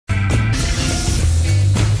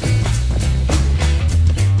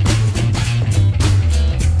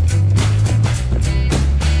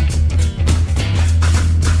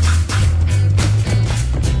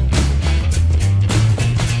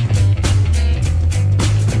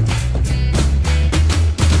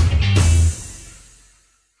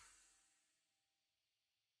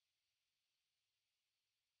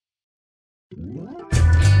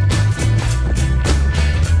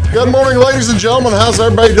morning, ladies and gentlemen. How's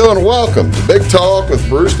everybody doing? Welcome to Big Talk with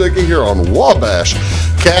Bruce Dickey here on Wabash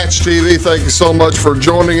Catch TV. Thank you so much for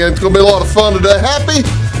joining in. It's going to be a lot of fun today. Happy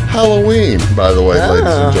Halloween, by the way,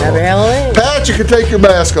 ladies and gentlemen. Happy Halloween. Pat, you can take your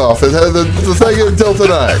mask off. The thing until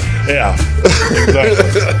tonight. Yeah,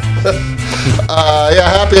 exactly.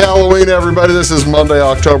 Happy Halloween, everybody. This is Monday,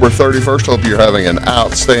 October 31st. Hope you're having an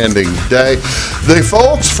outstanding day. The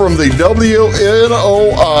folks from the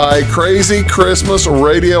WNOI Crazy Christmas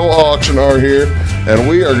Radio Auction are here, and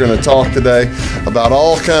we are going to talk today about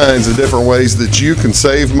all kinds of different ways that you can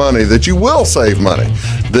save money, that you will save money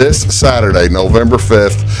this Saturday, November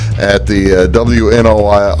 5th at the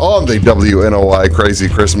WNOI, on the WNOI Crazy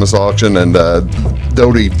Christmas Auction, and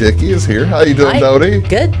Dodie Dickey is here. How you doing, Dodie?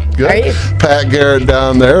 Good. Good. How are you? Pat Garrett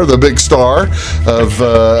down there, the big star of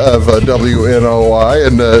WNOI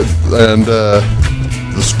and the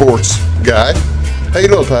sports guy. How you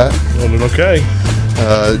doing, Pat? Doing okay.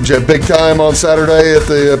 Did you have big time on Saturday at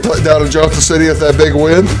the down in Junction City at that big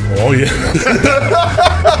win? Oh yeah.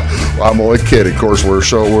 Well, I'm only kidding. Of course, we're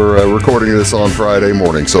recording this on Friday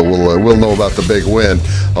morning, so we'll know about the big win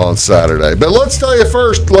on Saturday. But let's tell you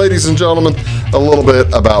first, ladies and gentlemen, a little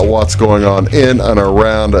bit about what's going on in and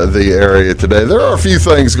around the area today. There are a few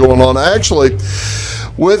things going on. Actually,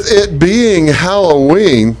 with it being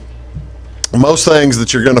Halloween, most things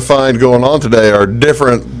that you're going to find going on today are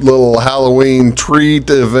different little Halloween treat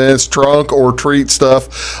events, trunk or treat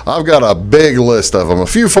stuff. I've got a big list of them. A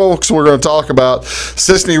few folks we're going to talk about.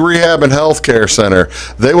 Sisney Rehab and Healthcare Center.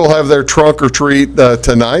 They will have their trunk or treat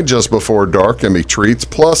tonight just before dark. Can be treats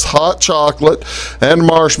plus hot chocolate and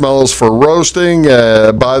marshmallows for roasting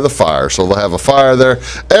by the fire. So they'll have a fire there.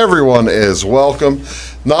 Everyone is welcome.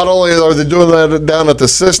 Not only are they doing that down at the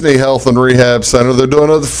Sisney Health and Rehab Center, they're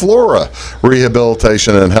doing it at the Flora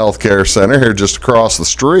Rehabilitation and Healthcare Center here just across the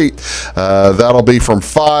street. That'll be from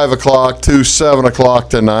 5 o'clock to 7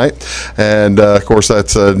 o'clock tonight. And, of course,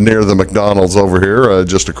 that's near the McDonald's over here,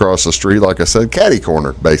 just across the street, like I said, catty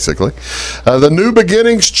corner, basically. The New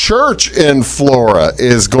Beginnings Church in Flora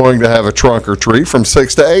is going to have a trunk or treat from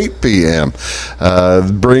 6 to 8 p.m.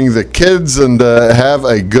 Bring the kids and have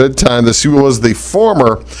a good time. This was the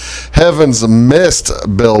former Heaven's Mist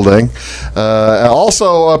building.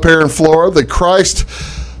 Also up here in Florida, the Christ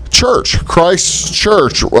Church for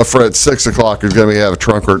at 6 o'clock is going to have a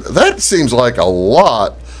trunk or that seems like a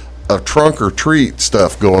lot of trunk or treat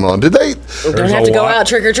stuff going on. Did they? You don't have to go out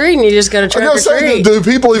trick or treating. You just go to trunk or treat. Do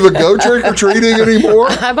people even go trick or treating anymore?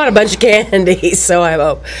 I bought a bunch of candy, so I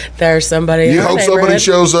hope there's somebody. You hope somebody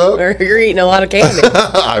shows up? Or you're eating a lot of candy.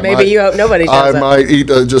 Maybe you hope nobody shows up. I might eat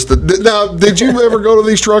now, did you ever go to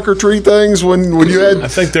these trunk or treat things when you had I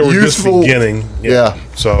think they were just beginning. Yeah.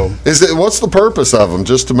 So what's the purpose of them?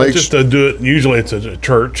 Just to make to do it. Usually it's a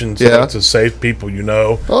church, and so it's to save people. Oh,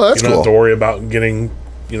 that's you don't cool. have to worry about getting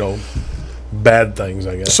bad things,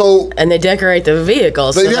 I guess. So and they decorate the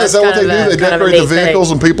vehicles. Is that what they do? They decorate the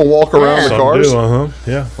vehicles and people walk around the cars? Some do,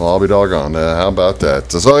 yeah. Well, I'll be doggone. How about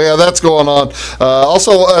that? So, yeah, that's going on.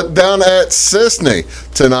 Also, down at Sisney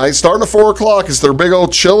tonight, starting at 4 o'clock, is their big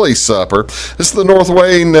old chili supper. This is the North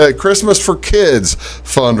Wayne Christmas for Kids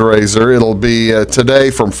fundraiser. It'll be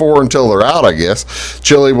today from 4 until they're out, I guess.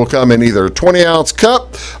 Chili will come in either a 20-ounce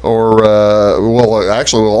cup or,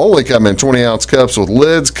 will only come in 20-ounce cups with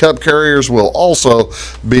lids. Cup carriers will also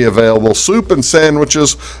be available. Soup and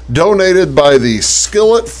sandwiches donated by the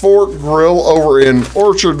Skillet Fork Grill over in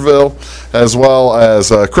Orchardville, as well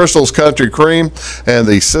as Crystal's Country Cream and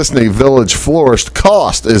the Sisney Village Florist.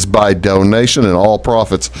 Cost is by donation, and all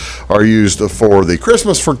profits are used for the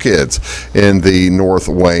Christmas for Kids in the North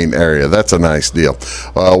Wayne area. That's a nice deal.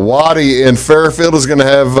 Waddy in Fairfield is going to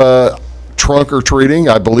have trunk or treating,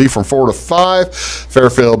 I believe, from 4 to 5.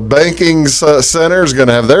 Fairfield Banking Center is going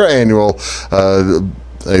to have their annual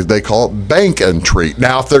they call it bank and treat.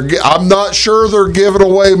 Now, I'm not sure they're giving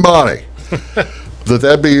away money.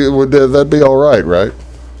 That'd be all right?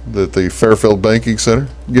 That the Fairfield Banking Center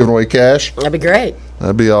giving away cash? That'd be great.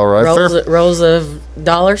 That'd be all right. Rolls of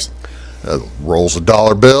dollars. Rolls of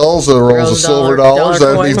dollar bills and rolls of silver dollars.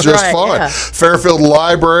 That'd be just fine. Yeah. Fairfield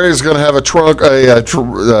Library is going to have a trunk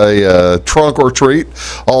or treat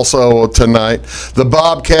also tonight. The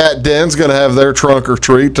Bobcat Den's going to have their trunk or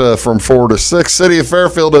treat from 4 to 6. City of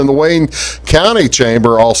Fairfield and the Wayne County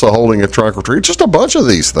Chamber also holding a trunk or treat. Just a bunch of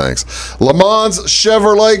these things. Le Mans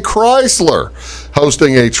Chevrolet Chrysler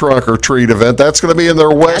hosting a trunk or treat event. That's going to be in their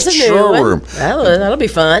West That's a new showroom. one. That'll be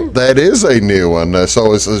fun. That is a new one.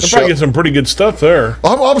 So it's They'll probably get some pretty good stuff there.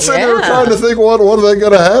 I'm sitting there Yeah. trying to think, what are they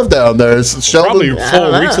going to have down there? It's Probably Sheldon.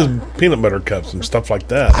 full of Reese's peanut butter cups and stuff like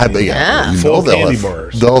that. Yeah. Full of they'll candy have-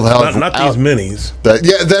 bars. They'll have Not these minis.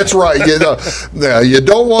 Yeah, that's right. You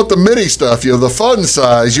don't want the mini stuff. The fun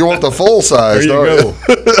size. You want the full size. There you don't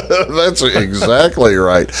you? That's exactly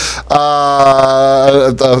right.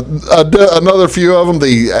 Another few of them.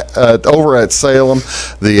 Over at Salem,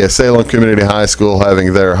 the Salem Community High School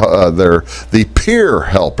having the peer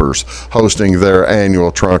helpers hosting their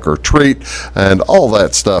annual trunk or treat and all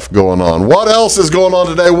that stuff going on. What else is going on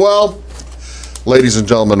today? Well, ladies and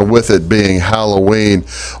gentlemen, with it being Halloween,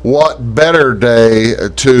 what better day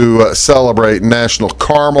to celebrate National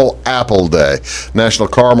Caramel Apple Day? National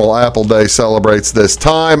Caramel Apple Day celebrates this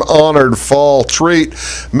time-honored fall treat.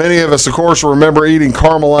 Many of us, of course, remember eating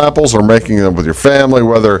caramel apples or making them with your family,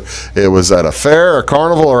 whether it was at a fair, a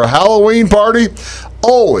carnival, or a Halloween party.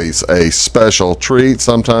 Always a special treat.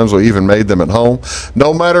 Sometimes we even made them at home.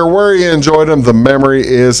 No matter where you enjoyed them, the memory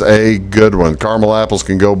is a good one. Caramel apples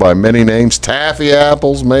can go by many names. Taffy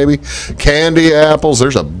apples, maybe. Candy apples.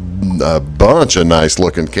 There's a bunch of nice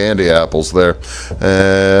looking candy apples there.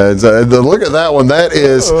 And look at that one. That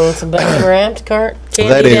is some bacon wrapped candy.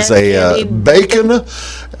 that is a bacon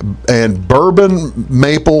and bourbon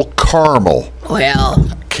maple caramel Well,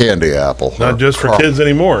 candy apple. Not just for kids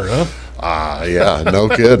anymore, huh? Yeah, no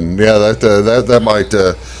kidding. Yeah, that might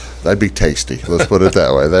that'd be tasty. Let's put it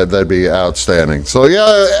that way. That'd be outstanding. So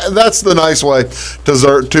yeah, that's the nice way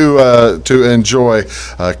to enjoy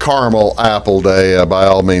Caramel Apple Day. By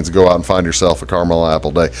all means, go out and find yourself a Caramel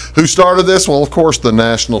Apple Day. Who started this? Well, of course, the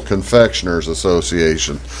National Confectioners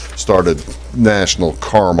Association started National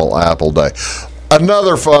Caramel Apple Day.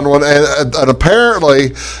 Another fun one, and apparently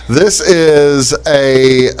this is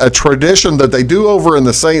a tradition that they do over in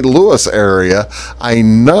the St. Louis area. I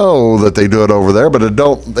know that they do it over there, but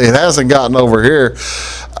it hasn't gotten over here.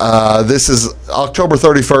 This is October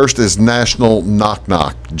 31st is National Knock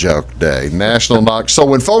Knock Joke Day. National Knock. So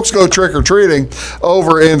when folks go trick or treating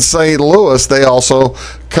over in St. Louis, they also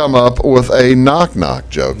come up with a knock knock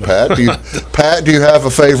joke. Pat, do you have a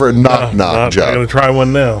favorite knock knock joke? I'm going to try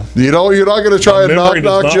one now. You're not going to try a knock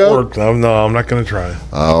knock joke? No, I'm not going to try.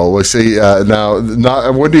 Oh, we see. Now,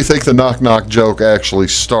 when do you think the knock knock joke actually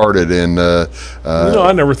started in? I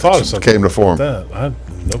never thought of something came to form like that. I had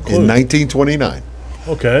no clue. In 1929.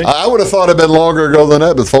 Okay. I would have thought it'd been longer ago than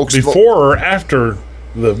that, but folks. Before or after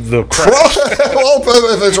the crash? Well,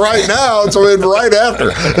 if it's right now, it's right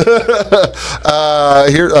after.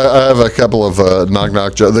 Here, I have a couple of knock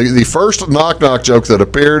knock jokes. The first knock knock joke that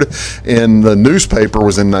appeared in the newspaper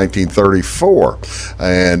was in 1934,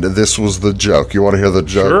 and this was the joke. You want to hear the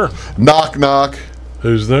joke? Sure. Knock knock.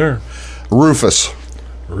 Who's there? Rufus.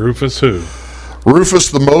 Rufus who? Rufus,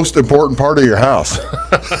 the most important part of your house.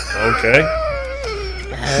 Okay.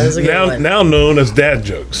 that was a good one. Now known as dad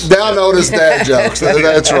jokes. Now known as dad jokes.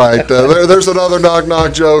 That's right. There's another knock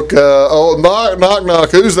knock joke. Knock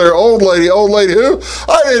knock. Who's there? Old lady. Old lady who?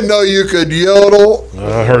 I didn't know you could yodel.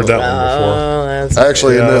 I heard that one before. That's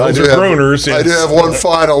Actually, Yeah, I do have one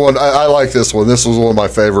final one. I like this one. This was one of my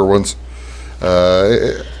favorite ones.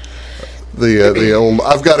 The old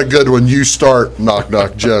I've got a good one. You start knock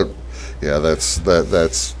knock joke. Yeah, that's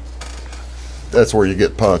where you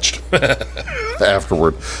get punched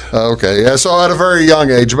afterward. Okay, yeah. So at a very young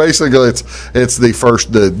age, basically, it's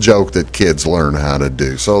the joke that kids learn how to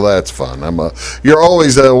do. So that's fun. You're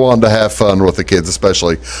always wanting to have fun with the kids,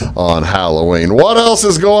 especially on Halloween. What else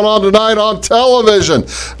is going on tonight on television,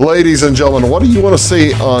 ladies and gentlemen? What do you want to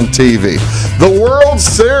see on TV? The World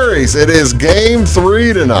Series. It is Game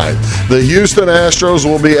 3 tonight. The Houston Astros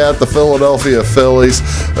will be at the Philadelphia Phillies.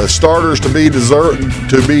 Starters to be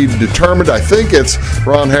determined. I think it's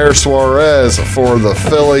Ronher Suarez for the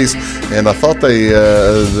Phillies, and I thought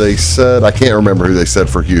they said, I can't remember who they said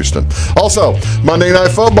for Houston. Also, Monday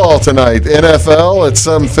Night Football tonight, NFL at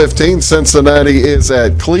 7:15. Cincinnati is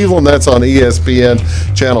at Cleveland. That's on ESPN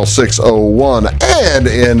Channel 601. And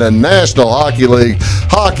in the National Hockey League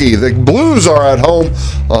hockey, the Blues are at home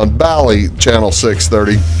on Bally Channel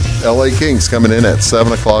 630. LA Kings coming in at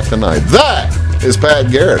 7 o'clock tonight. That is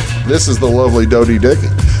Pat Garrett. This is the lovely Dodie Dickey.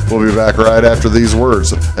 We'll be back right after these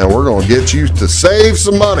words, and we're going to get you to save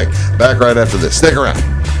some money. Back right after this. Stick around.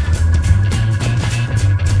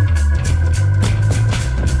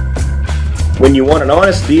 When you want an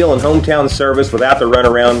honest deal and hometown service without the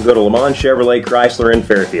runaround, go to Lamont Chevrolet Chrysler in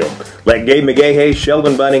Fairfield. Let Gabe McGahey,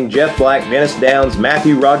 Sheldon Bunning, Jeff Black, Dennis Downs,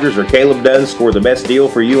 Matthew Rogers, or Caleb Dunn score the best deal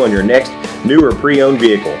for you on your next new or pre-owned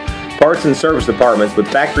vehicle. parts and service departments with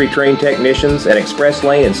factory-trained technicians, and express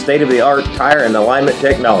lane and state-of-the-art tire and alignment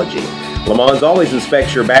technology. Le Mans always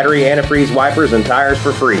inspects your battery, antifreeze, wipers, and tires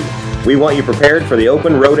for free. We want you prepared for the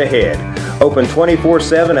open road ahead. Open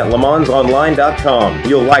 24/7 at lemansonline.com.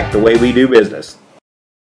 You'll like the way we do business.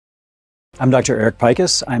 I'm Dr. Eric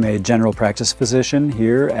Pikus. I'm a general practice physician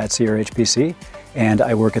here at CRHPC, and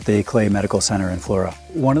I work at the Clay Medical Center in Flora.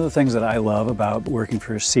 One of the things that I love about working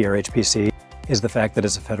for CRHPC is the fact that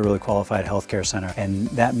it's a federally qualified healthcare center, and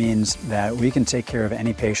that means that we can take care of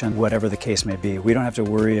any patient, whatever the case may be. We don't have to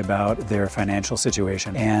worry about their financial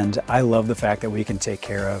situation, and I love the fact that we can take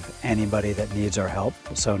care of anybody that needs our help.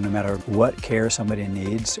 So no matter what care somebody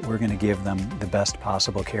needs, we're going to give them the best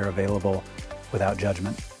possible care available without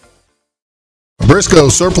judgment. Briscoe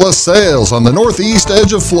Surplus Sales on the northeast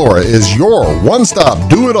edge of Flora is your one-stop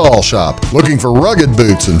do-it-all shop. Looking for rugged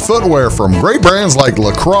boots and footwear from great brands like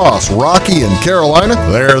Lacrosse, Rocky, and Carolina?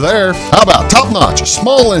 They're there. How about top-notch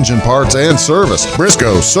small engine parts and service?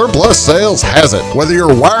 Briscoe Surplus Sales has it. Whether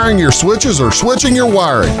you're wiring your switches or switching your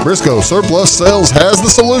wiring, Briscoe Surplus Sales has the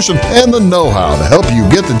solution and the know-how to help you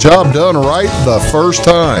get the job done right the first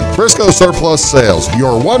time. Briscoe Surplus Sales,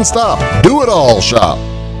 your one-stop do-it-all shop.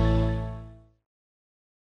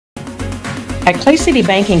 At Clay City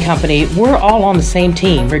Banking Company, we're all on the same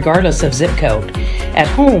team, regardless of zip code. At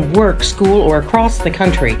home, work, school, or across the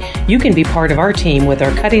country, you can be part of our team with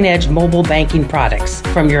our cutting-edge mobile banking products.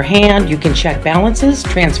 From your hand, you can check balances,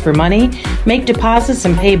 transfer money, make deposits,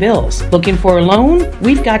 and pay bills. Looking for a loan?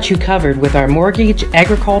 We've got you covered with our mortgage,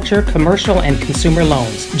 agriculture, commercial, and consumer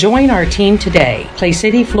loans. Join our team today. Clay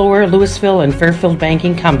City, Flora, Louisville, and Fairfield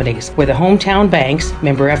Banking Companies. We're the hometown banks,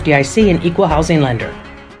 member FDIC, and equal housing lender.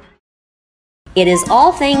 It is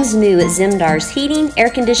all things new at Zimdar's Heating, Air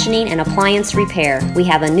Conditioning, and Appliance Repair. We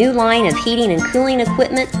have a new line of heating and cooling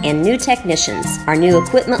equipment and new technicians. Our new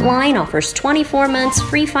equipment line offers 24 months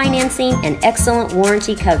free financing and excellent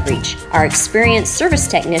warranty coverage. Our experienced service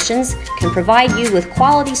technicians can provide you with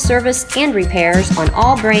quality service and repairs on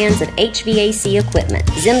all brands of HVAC equipment.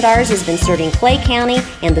 Zimdar's has been serving Clay County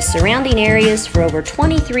and the surrounding areas for over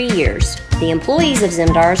 23 years. The employees of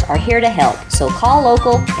Zimdar's are here to help, so call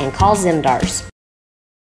local and call Zimdar's.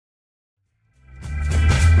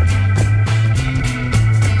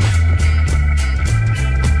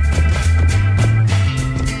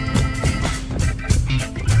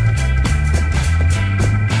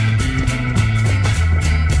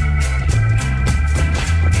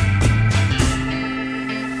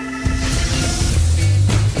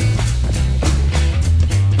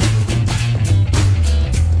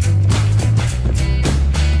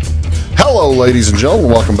 Hello, ladies and gentlemen.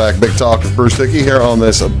 Welcome back. Big Talk with Bruce Dickey here on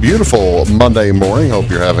this beautiful Monday morning. Hope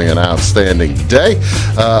you're having an outstanding day.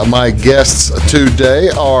 My guests today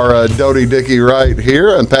are Dodie Dickey right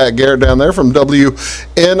here and Pat Garrett down there from WNOI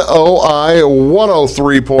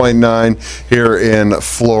 103.9 here in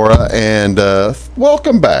Flora. And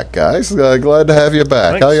welcome back, guys. Glad to have you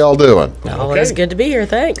back. Thanks. How y'all doing? Always good to be here.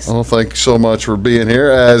 Thanks. Well, thank you so much for being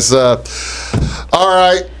here. All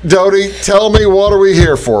right, Dodie, tell me, what are we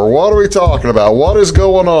here for? What are we talking about? What is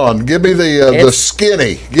going on? Give me the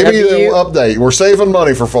skinny. Give me the update. We're saving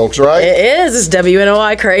money for folks, right? It is. It's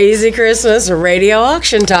WNOI Crazy Christmas radio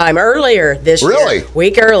auction time earlier this year.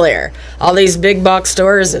 Week earlier. All these big box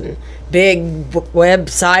stores and big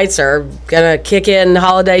websites are going to kick in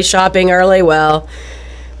holiday shopping early. Well,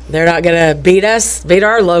 they're not going to beat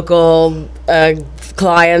our local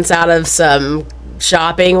clients out of some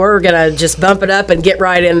shopping. We're gonna just bump it up and get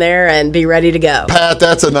right in there and be ready to go. Pat,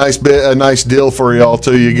 that's a nice deal for y'all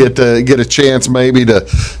too. You get a chance maybe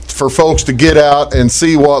for folks to get out and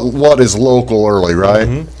see what is local early, right?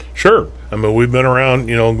 Mm-hmm. Sure. I mean, we've been around,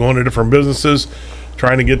 going to different businesses,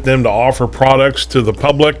 trying to get them to offer products to the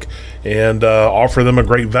public and offer them a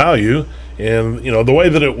great value. And the way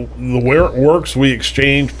that it works, we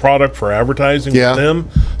exchange product for advertising with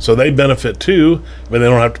them, so they benefit too, but they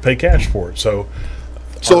don't have to pay cash for it. So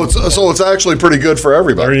it's actually pretty good for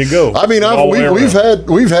everybody. There you go. I mean,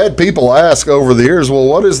 we've had people ask over the years,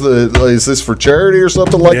 well, is this for charity or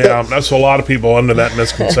something like that? Yeah, that's a lot of people under that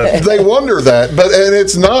misconception. They wonder that, and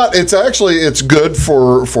it's not. It's good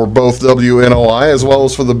for both WNOI as well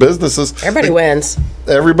as for the businesses. Everybody wins.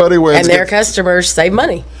 Everybody wins, and their customers save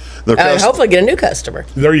money. Hopefully get a new customer.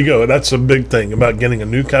 There you go. That's a big thing about getting a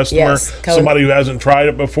new customer. Yes, somebody who hasn't tried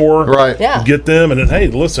it before. Right. Yeah. Get them and then, hey,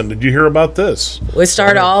 listen, did you hear about this? We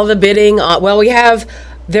start all the bidding.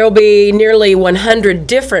 There will be nearly 100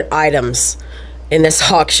 different items in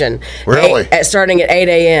this auction. Really? Starting at 8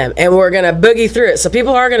 a.m. And we're going to boogie through it. So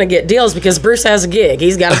people are going to get deals because Bruce has a gig.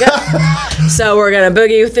 He's got to go. So we're going to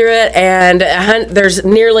boogie through it. And there's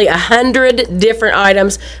nearly 100 different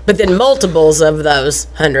items, but then multiples of those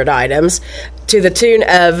 100 items to the tune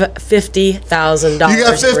of $50,000. You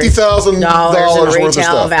got $50,000 in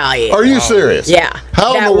retail retail value. Are you serious? Yeah.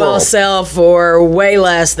 How in that the world? will sell for way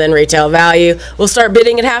less than retail value. We'll start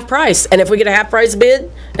bidding at half price. And if we get a half price bid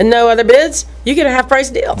and no other bids, you get a half price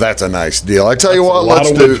deal. That's a nice deal. I tell you what,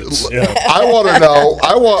 let's do. Yeah. I want to know.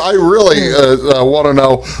 I really want to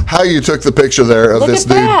know how you took the picture there of Look this at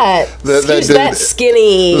dude. that. That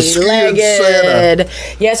skinny, the skinny legged. Santa.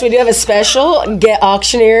 Yes, we do have a special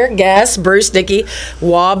auctioneer guest, Bruce Dickey,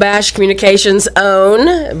 Wabash Communications'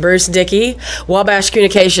 own Bruce Dickey. Wabash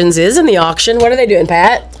Communications is in the auction. What are they doing,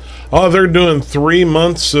 Pat? Oh, they're doing 3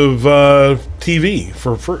 months of TV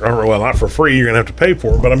for free. Well, not for free. You're going to have to pay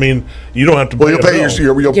for it. But, I mean, you don't have to pay Well, you'll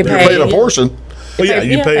pay a portion. Well, yeah,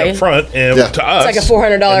 you pay up front, and to us, it's like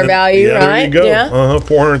a $400 value, right? There you go.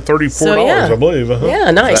 $434, I believe.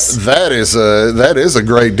 Yeah, nice. That is a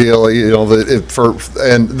great deal. You know,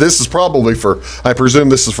 and this is probably for. I presume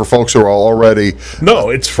this is for folks who are already. No,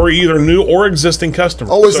 it's for either new or existing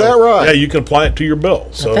customers. Oh, is that right? Yeah, you can apply it to your bill.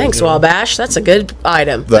 So thanks, Wabash. That's a good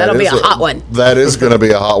item. That'll be a hot one. That is going to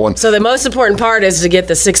be a hot one. So the most important part is to get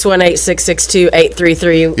the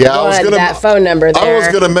 618-662-8331. Yeah, I was gonna, that phone number there. I was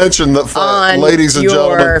going to mention that, ladies and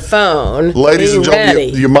gentlemen, phone. Ladies and gentlemen,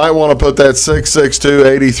 you might want to put that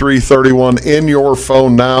 662-8331 in your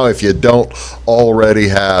phone now if you don't already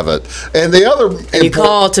have it. And the other, and you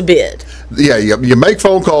call to bid. Yeah, you make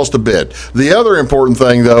phone calls to bid. The other important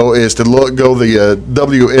thing, though, is to go the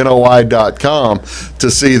WNOI.com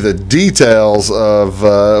to see the details of.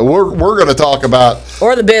 We're going to talk about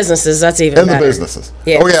or the businesses. That's even better. The businesses.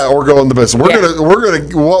 Yes. Oh yeah, or go in the business. We're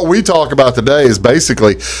gonna what we talk about today is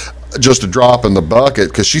basically just a drop in the bucket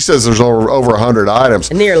because she says there's over 100 items.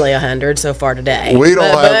 Nearly 100 so far today. We don't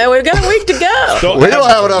have. We've got a week to go. We don't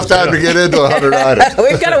have enough time to get into 100 items.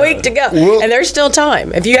 We've got a week to go, and there's still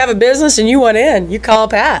time. If you have a business and you want in, you call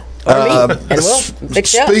Pat or me, and we'll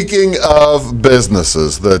fix you up. Speaking of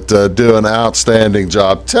businesses that do an outstanding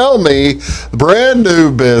job, tell me, brand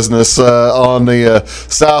new business on the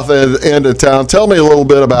south end of town. Tell me a little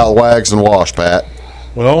bit about Wags and Wash, Pat.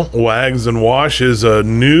 Well, Wags and Wash is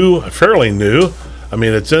fairly new. I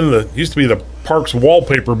mean, used to be the Parks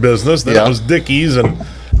wallpaper business. Then it was Dickey's, and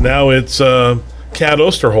now it's Kat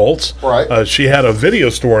Osterholtz. Right. She had a video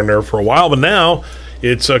store in there for a while, but now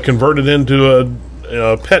it's converted into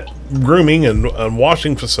a pet grooming and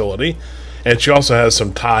washing facility. And she also has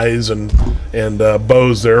some ties and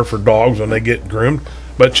bows there for dogs when they get groomed.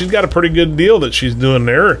 But she's got a pretty good deal that she's doing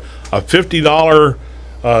there. A $50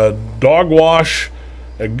 dog wash,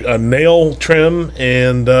 a nail trim,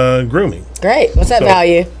 and grooming. Great. What's that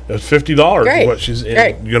value? It's $50. Great. What she's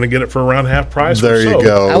you're going to get it for around half price. There you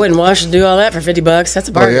go. I wouldn't wash and do all that for $50. That's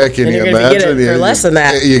a bargain. Oh, yeah, can you imagine? Get it for less than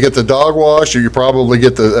that. You get the dog wash, or you probably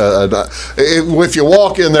get the. If you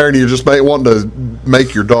walk in there and you just want to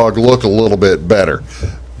make your dog look a little bit better.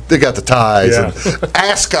 They got the ties and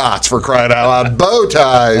ascots, for crying out loud, bow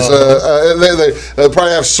ties. They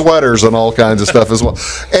probably have sweaters and all kinds of stuff as well.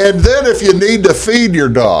 And then if you need to feed your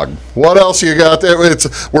dog, what else you got there? We're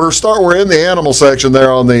in the animal section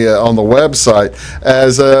there on the website.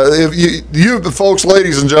 As if you folks,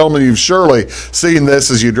 ladies and gentlemen, you've surely seen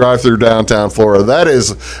this as you drive through downtown Florida. That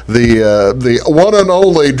is the one and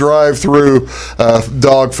only drive-through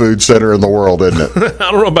dog food center in the world, isn't it?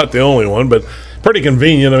 I don't know about the only one, but pretty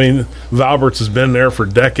convenient. I mean, Valbert's has been there for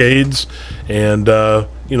decades, and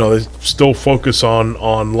they still focus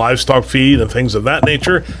on livestock feed and things of that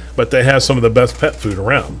nature, but they have some of the best pet food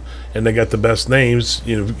around, and they got the best names.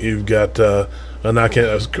 You've got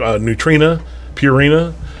Nutrina,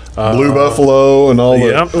 Purina, Blue Buffalo, and all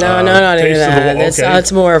that. No, not even that.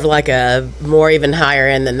 It's more of like more even higher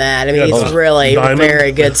end than that. I mean, he's really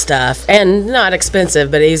very good stuff and not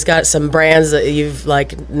expensive, but he's got some brands that you've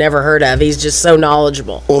never heard of. He's just so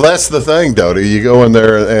knowledgeable. Well, that's the thing, Dodie. You go in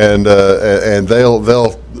there and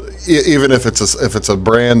they'll even if it's a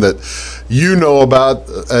brand that you know about,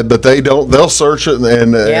 but they don't, they'll search it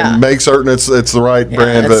and make certain it's the right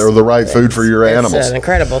brand or the right food for your animals. It's an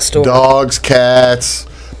incredible store. Dogs, cats.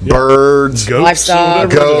 Birds, livestock,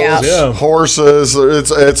 goats, horses,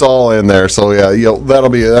 it's all in there. So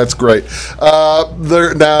that's great.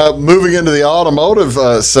 Now moving into the automotive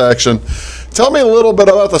section, Tell me a little bit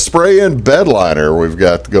about the spray-in bed liner we've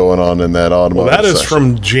got going on in that automotive Well, that is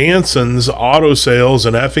section. from Jansen's Auto Sales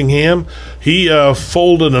in Effingham. He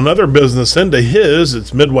folded another business into his.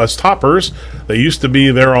 It's Midwest Toppers. They used to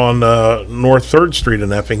be there on North 3rd Street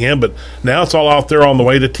in Effingham, but now it's all out there on the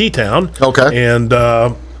way to T-Town. Okay. And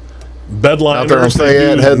bed liners,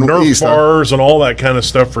 Fayette, heading Nerf east, bars, and all that kind of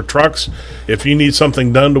stuff for trucks. If you need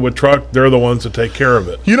something done to a truck, they're the ones that take care of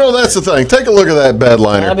it. You know, that's the thing. Take a look at that bed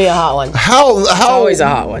liner. That'll be a hot one. How Always a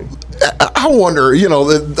hot one. I wonder, you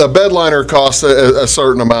know, the bed liner costs a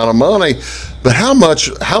certain amount of money, but how much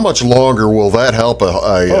longer will that help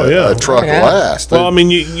a truck last? Well, I mean,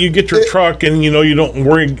 you get your truck, and you know you don't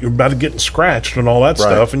worry about it getting scratched and all that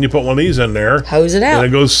stuff, and you put one of these in there, hose it out,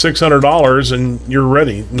 and it goes $600, and you're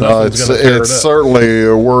ready. It's certainly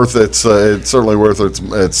worth its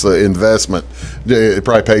investment. It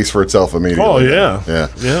probably pays for itself immediately. Oh yeah.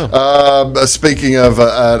 Speaking of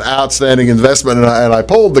an outstanding investment, and I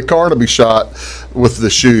pulled the Carnaby shot with the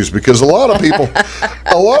shoes because a lot of people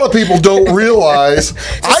don't realize.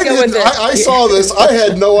 I saw this. I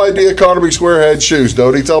had no idea Carnaby Square had shoes.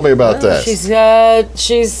 Dodie, tell me about that.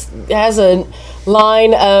 She's has a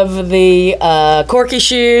line of the Corky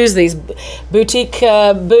shoes, these boutique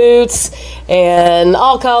boots, and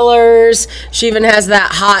all colors. She even has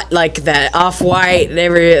that hot, like that off-white.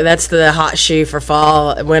 That's the hot shoe for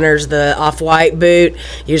fall. Winter's the off-white boot.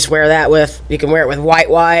 You just wear that you can wear it with white.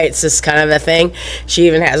 It's just kind of a thing. She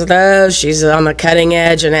even has those. She's on the cutting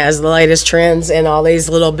edge and has the latest trends in all these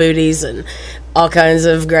little booties and all kinds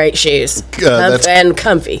of great shoes. And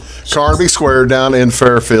comfy. Carnaby Square down in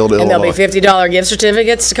Fairfield, Illinois. And there'll be $50 gift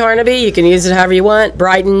certificates to Carnaby. You can use it however you want.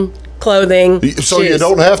 Brighton clothing. So shoes. You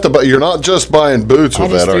don't have to buy. You're not just buying boots with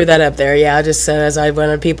that. I just threw that up there. Yeah, I just said as I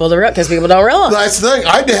wanted people to because people don't realize. That's the thing.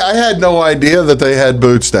 I had no idea that they had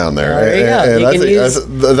boots down there. There you go. And you I can think use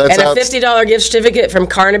that's and a $50 gift certificate from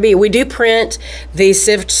Carnaby. We do print these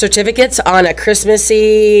certificates on a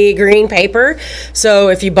Christmassy green paper. So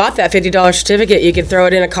if you bought that $50 certificate, you could throw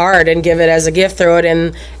it in a card and give it as a gift. Throw it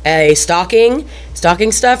in a stocking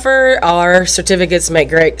stuffer. Our certificates make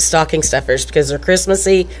great stocking stuffers because they're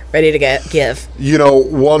Christmassy, ready to give. You know,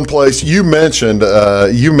 one place you mentioned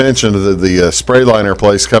the spray liner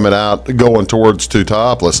place coming out going towards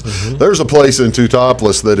Teutopolis. Mm-hmm. There's a place in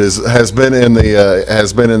Teutopolis that has been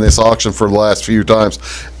in this auction for the last few times,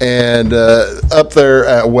 and up there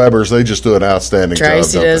at Weber's they just do an outstanding job.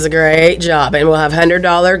 Tracy does a great job, and we'll have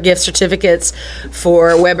 $100 gift certificates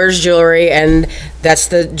for Weber's jewelry, and that's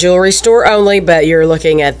the jewelry store only. But you're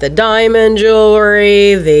looking at the diamond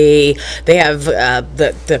jewelry. They have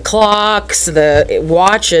the clocks, the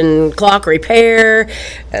watch and clock repair,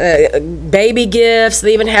 baby gifts.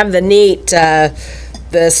 They even have the neat the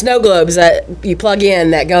snow globes that you plug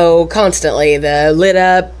in that go constantly, the lit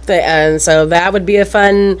up, and so that would be a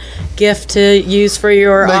fun gift to use for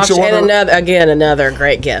your auction. And another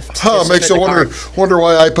great gift. Makes you wonder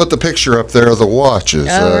why I put the picture up there of the watches.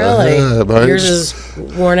 Oh, really? Yours is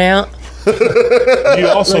worn out. You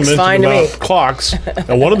also mentioned about clocks,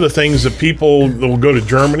 and one of the things that people that will go to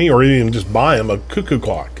Germany or even just buy them a cuckoo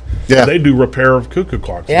clock. Yeah, they do repair of cuckoo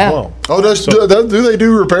clocks as well. Oh, do they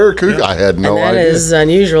do repair cuckoo? Yeah. I had no idea. That is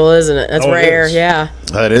unusual, isn't it? That's rare. Yeah,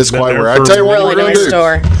 that is quite rare. I tell you what, we're going to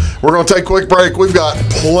do. We're going to take a quick break. We've got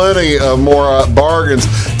plenty of more bargains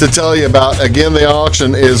to tell you about. Again, the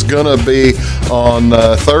auction is going to be on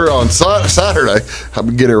Saturday.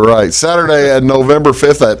 I'm get it right. Saturday at November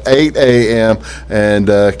 5th at 8 a.m. And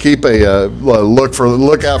keep a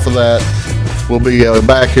look out for that. We'll be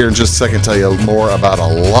back here in just a second to tell you more about a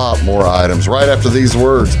lot more items right after these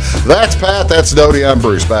words. That's Pat. That's Dodie. I'm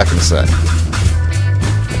Bruce. Back in a sec.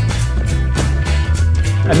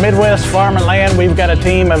 At Midwest Farm and Land, we've got a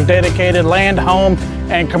team of dedicated land, home,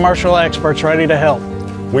 and commercial experts ready to help.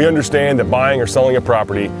 We understand that buying or selling a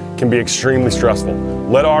property can be extremely stressful.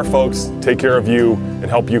 Let our folks take care of you and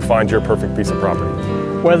help you find your perfect piece of property.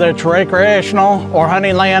 Whether it's recreational or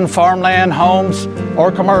hunting land, farmland, homes,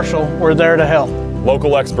 or commercial, we're there to help.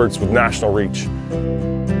 Local experts with national reach.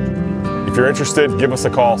 If you're interested, give us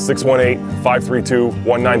a call,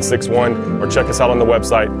 618-532-1961, or check us out on the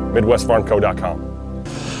website, MidwestFarmCo.com.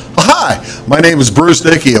 Hi, my name is Bruce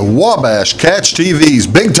Dickey of Wabash Catch TV's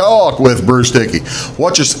Big Talk with Bruce Dickey.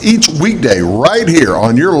 Watch us each weekday right here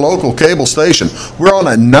on your local cable station. We're on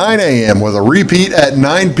at 9 a.m. with a repeat at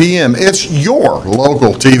 9 p.m. It's your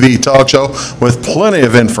local TV talk show with plenty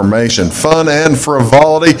of information, fun, and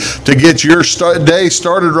frivolity to get your day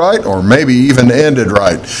started right or maybe even ended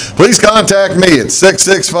right. Please contact me at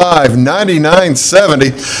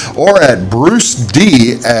 665-9970 or at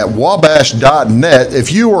bruced@wabash.net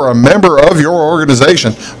if you are or a member of your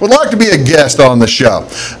organization would like to be a guest on the show.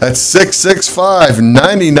 That's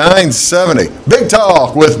 665-9970. Big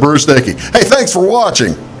Talk with Bruce Dickey. Hey, thanks for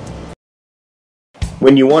watching.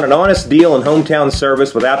 When you want an honest deal and hometown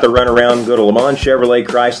service without the runaround, go to Le Mans Chevrolet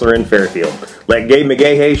Chrysler in Fairfield. Let Gabe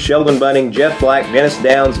McGahey, Sheldon Bunning, Jeff Black, Dennis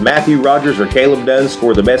Downs, Matthew Rogers, or Caleb Dunn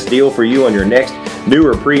score the best deal for you on your next new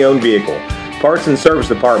or pre-owned vehicle. Parts and service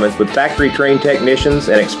departments with factory-trained technicians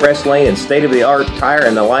and express lane and state-of-the-art tire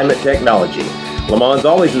and alignment technology. Le Mans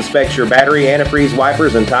always inspects your battery, antifreeze,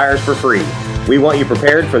 wipers, and tires for free. We want you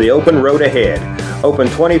prepared for the open road ahead. Open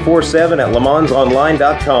 24/7 at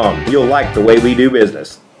lemansonline.com. You'll like the way we do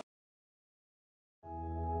business.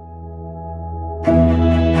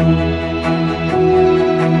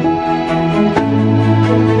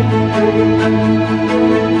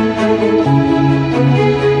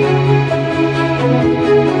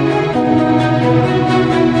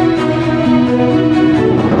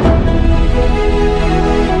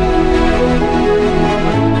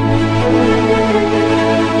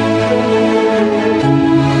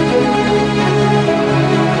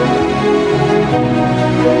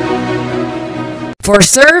 For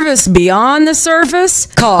service beyond the surface,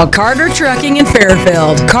 call Carter Trucking in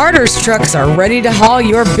Fairfield. Carter's trucks are ready to haul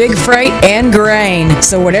your big freight and grain.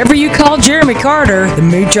 So whatever you call Jeremy Carter, the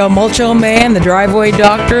Mucho Mulcho Man, the driveway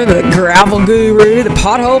doctor, the gravel guru, the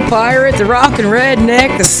pothole pirate, the rockin'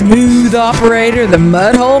 redneck, the smooth operator, the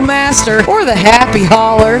mudhole master, or the happy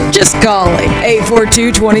hauler, just call him.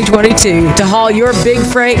 842-2022 to haul your big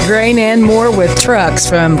freight, grain, and more with trucks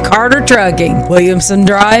from Carter Trucking, Williamson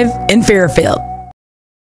Drive in Fairfield.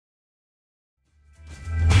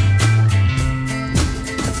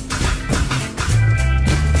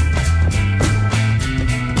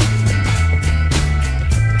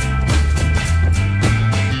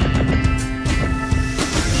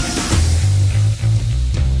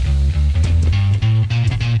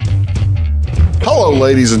 Hello,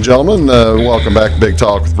 ladies and gentlemen. Welcome back to Big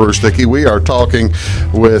Talk with Bruce Dickey. We are talking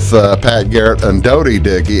with Pat Garrett and Dodie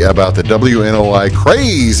Dickey about the WNOI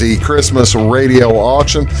Crazy Christmas Radio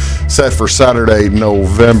Auction set for Saturday,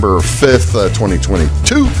 November 5th,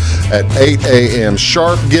 2022 at 8 a.m.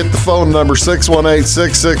 sharp. Get the phone number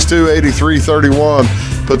 618-662-8331.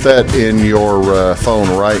 Put that in your phone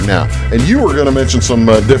right now. And you were going to mention some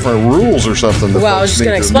different rules or something. Well, I was just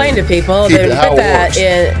going to explain to people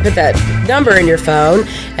that put that number in your phone,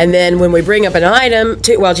 and then when we bring up an item,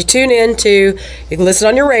 you tune in to, you can listen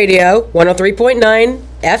on your radio, 103.9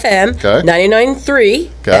 FM, 99.3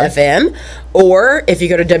 FM, or if you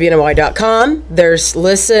go to WNOI.com, there's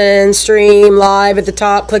listen, stream, live at the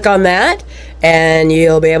top. Click on that, and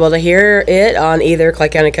you'll be able to hear it on either Clay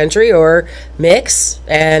County Country or Mix.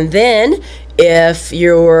 And then if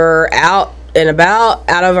you're out and about,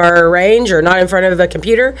 out of our range, or not in front of a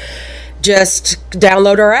computer, just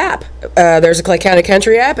download our app. There's a Clay County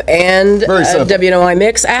Country app and a WNOI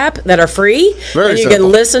Mix app that are free. And you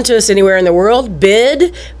can listen to us anywhere in the world,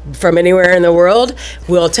 bid from anywhere in the world.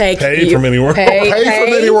 We'll take pay from anywhere. Pay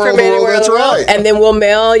from anywhere in the world. That's right. And then we'll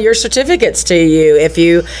mail your certificates to you. If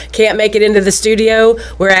you can't make it into the studio,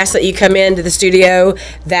 we're asked that you come into the studio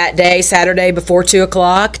that day, Saturday, before 2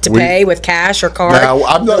 o'clock to pay with cash or card. Now,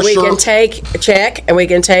 I'm not sure. We can take a check and we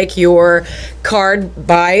can take your card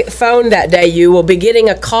by phone that day. You will be getting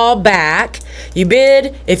a call back. You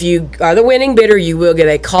bid. If you are the winning bidder, you will get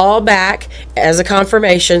a call back as a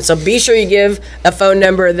confirmation. So be sure you give a phone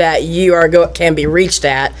number that you can be reached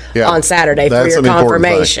at on Saturday for your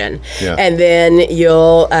confirmation. Yeah. And then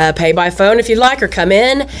you'll pay by phone if you'd like, or come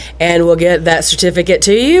in and we'll get that certificate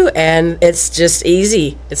to you. And it's just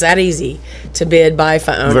easy. It's that easy to bid by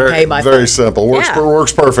phone, pay by phone. Very simple.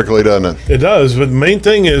 Works perfectly, doesn't it? It does. But the main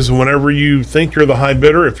thing is, whenever you think you're the high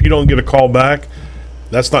bidder, if you don't get a call back,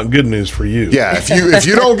 that's not good news for you. Yeah, if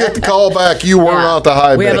you don't get the call back, you were not the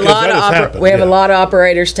high bidder. We have a lot of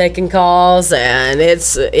operators taking calls, and it's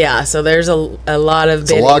so there's a lot of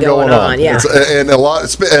bidding going on. Yeah, and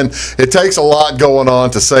it takes a lot going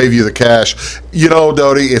on to save you the cash. You know,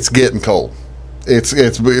 Dodie, it's getting cold. It's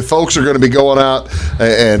folks are going to be going out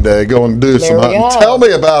and going to do some hunting. Tell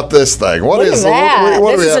me about this thing. What is that?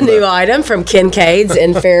 This is a new item from Kincaid's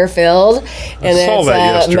in Fairfield, and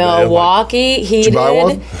it's Milwaukee heated. Did you buy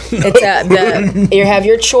one? It's you have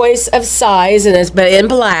your choice of size, and it's in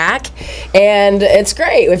black, and it's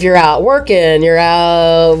great if you're out working, you're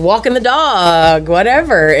out walking the dog,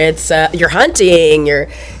 whatever. It's you're hunting,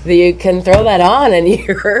 you can throw that on, and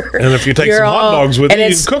and if you take some hot dogs with you,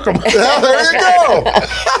 you can cook them. There you go.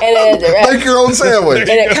 Make your own sandwich. And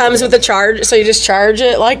it comes with a charge, so you just charge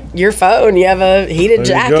it like your phone. You have a heated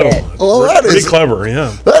jacket. Well, that pretty is clever.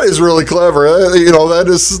 Yeah, that is really clever.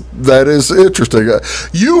 That is interesting.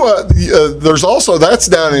 There's also that's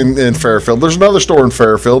down in Fairfield. There's another store in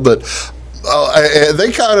Fairfield that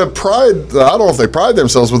they kind of pride. I don't know if they pride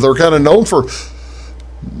themselves, but they're kind of known for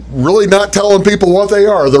really not telling people what they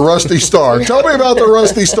are. The Rusty Star. Tell me about the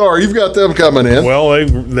Rusty Star. You've got them coming in. Well,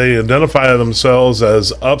 they identify themselves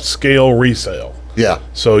as upscale resale. Yeah.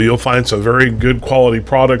 So you'll find some very good quality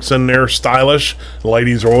products in there, stylish.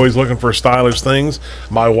 Ladies are always looking for stylish things.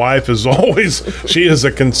 My wife is she is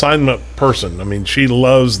a consignment person. I mean, she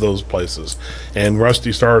loves those places. And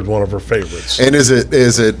Rusty Star is one of her favorites. And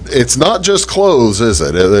it's not just clothes, is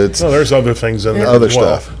it? No, there's other things in there other as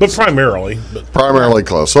well, stuff. but primarily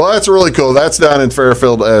clothes. So that's really cool. That's down in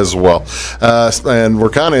Fairfield as well. And we're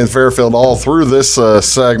kind of in Fairfield all through this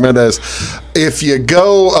segment. As if you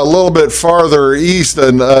go a little bit farther east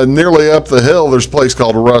and nearly up the hill, there's a place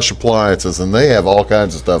called Rush Appliances, and they have all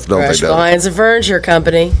kinds of stuff, don't Rush they? Appliance and Furniture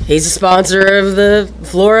Company. He's a sponsor of the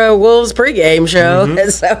Flora Wolves pregame show,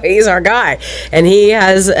 so he's our guy. And he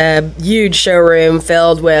has a huge showroom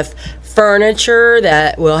filled with furniture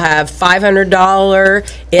that will have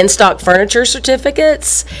 $500 in-stock furniture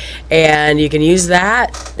certificates, and you can use that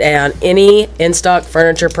on any in-stock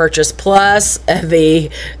furniture purchase, plus the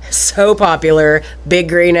so popular Big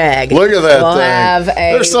Green Egg. Look at that thing.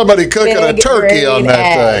 There's somebody cooking a turkey on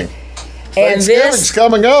that thing. And Thanksgiving's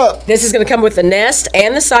coming up. This is going to come with the nest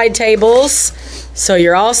and the side tables, so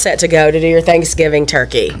you're all set to go to do your Thanksgiving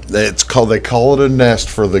turkey. They call it a nest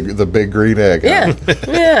for the Big Green Egg. Yeah, huh?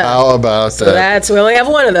 yeah. How about that? We only have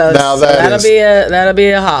one of those. Now that'll be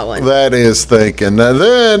a hot one. That is thinking. Now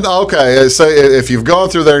then, okay, say if you've gone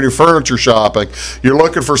through there and you're furniture shopping, you're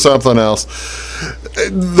looking for something else.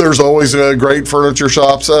 There's always great furniture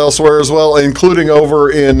shops elsewhere as well, including over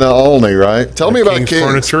in Olney, right? Tell me about King's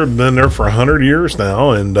Furniture. Been there for 100 years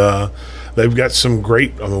now, and they've got some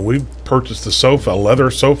great. I mean, we purchased a leather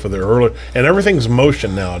sofa there earlier, and everything's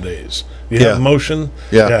motion nowadays. You have motion.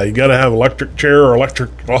 Yeah. You got to have electric chair or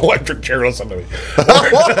electric chair. Listen to me.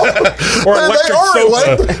 or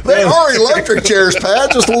they are electric chairs,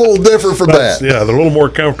 Pat. Just a little different from that. Yeah, they're a little more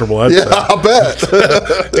comfortable. I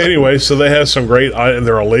bet. Anyway, so they have some great.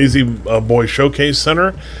 They're a lazy boy showcase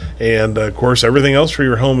center. And, of course, everything else for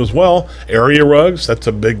your home as well. Area rugs, that's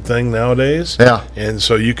a big thing nowadays. Yeah. And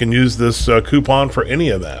so you can use this coupon for any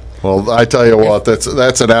of that. Well, I tell you what, that's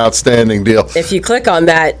an outstanding deal. If you click on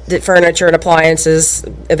that, furniture and appliances,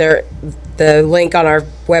 the link on our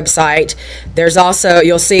website, there's also,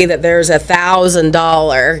 you'll see that there's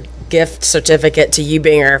 $1,000 gift certificate to you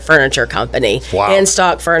being our furniture company. Wow. In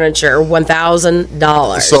stock furniture,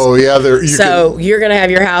 $1,000. So you're going to have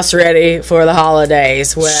your house ready for the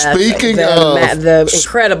holidays with the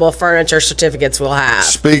incredible furniture certificates we'll have.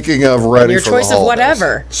 Speaking of ready for the holidays. Your choice of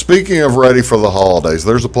whatever. Speaking of ready for the holidays,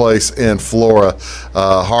 there's a place in Flora,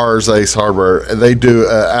 Har's Ace Hardware. They do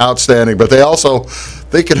outstanding, but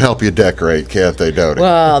they can help you decorate, can't they, Dodie?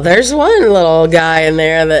 Well, there's one little guy in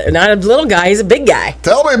there not a little guy, he's a big guy.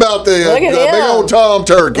 Tell me about the big old Tom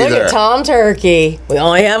Turkey. Look at Tom Turkey. We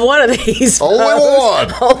only have one of these. Only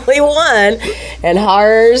one. Only one. And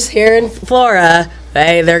Har's here in Flora.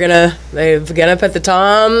 They're gonna put the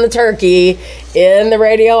Tom Turkey in the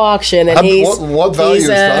radio auction, and what value is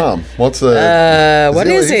Tom? What's the what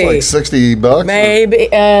is he? Like $60? Maybe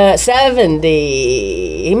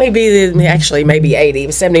 70. He may be actually maybe 80.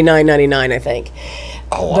 $79.99, I think.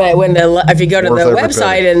 Oh, but if you go to the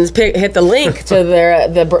website and hit the link to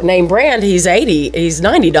the name brand, he's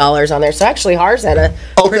 $90 on there. So actually, Har's had a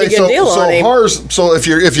pretty good deal on him. So if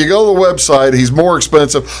you go to the website, he's more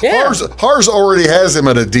expensive. Yeah. Har's already has him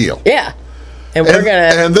at a deal. Yeah. And we're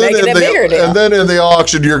gonna make it a bigger deal. And then in the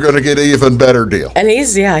auction, you're going to get an even better deal. And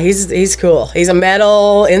he's cool. He's a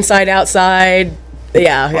metal inside outside.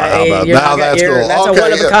 Yeah, that's cool. That's a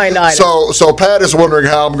one of a kind item. So Pat is wondering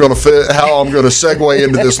how I'm going to segue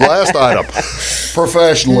into this last item.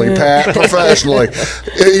 Professionally, Pat, professionally.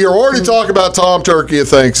 You're already talking about Tom Turkey at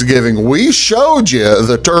Thanksgiving. We showed you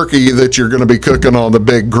the turkey that you're going to be cooking on the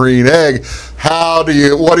Big Green Egg. What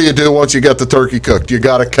do you do once you get the turkey cooked? You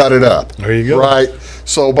got to cut it up. There you go. Right.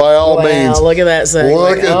 So by all means, look at that thing.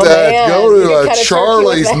 Look at that. Man. Go to a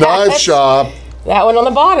Charlie's knife shop. That one on the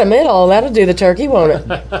bottom, that'll do the turkey, won't it?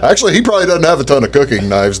 Actually, he probably doesn't have a ton of cooking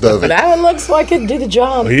knives, does he? That one looks like it'd do the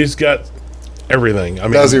job. Well, he's got everything. I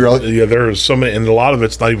mean, does he really? Yeah, there's so many, and a lot of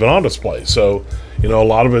it's not even on display. So, a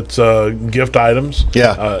lot of it's gift items.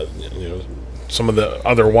 Yeah. some of the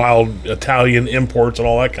other wild Italian imports and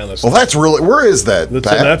all that kind of stuff. Well, that's really, where is that?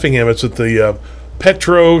 It's in Effingham. It's at the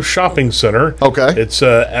Petro Shopping Center. Okay. It's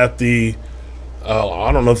at the,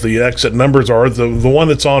 I don't know if the exit numbers are, the one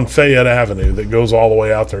that's on Fayette Avenue that goes all the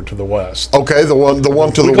way out there to the west. Okay, the one to the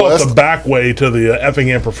west. We call it the back way to the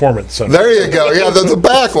Effingham Performance Center. There you go. Yeah, the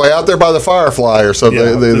back way out there by the Firefly or something.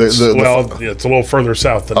 Yeah, it's a little further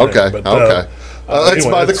south than that. But, it's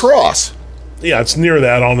by the cross. Yeah, it's near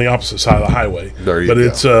that on the opposite side of the highway. There you go. But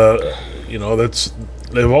it's, that's...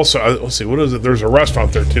 They've also, let's see, what is it? There's a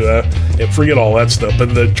restaurant there too. Forget all that stuff.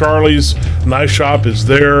 But the Charlie's Knife Shop is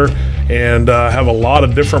there, and have a lot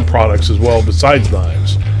of different products as well besides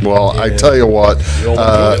knives. Well, I tell you what, you're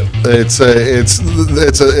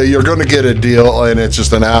going to get a deal, and it's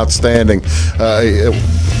just an outstanding.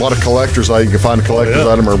 What a collector's item. You can find a collector's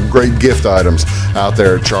item or great gift items out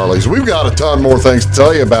there at Charlie's. We've got a ton more things to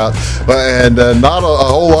tell you about, and not a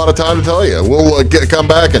whole lot of time to tell you. We'll come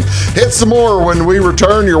back and hit some more when we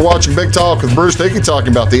return. You're watching Big Talk with Bruce Dickey, talking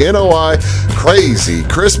about the NOI Crazy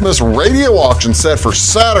Christmas Radio Auction set for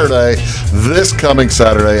Saturday, this coming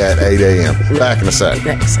Saturday at 8 a.m. Back in a sec.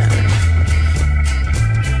 Next Saturday.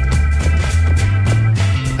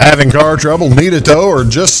 Having car trouble, need a tow, or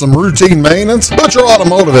just some routine maintenance? Butcher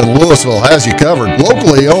Automotive in Louisville has you covered.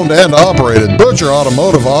 Locally owned and operated, Butcher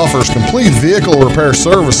Automotive offers complete vehicle repair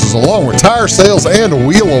services along with tire sales and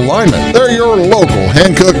wheel alignment. They're your local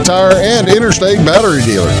hand-cooked tire and interstate battery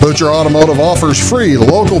dealer. Butcher Automotive offers free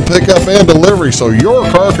local pickup and delivery so your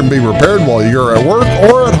car can be repaired while you're at work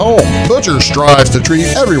or at home. Butcher strives to treat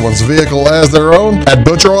everyone's vehicle as their own. At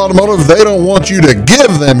Butcher Automotive, they don't want you to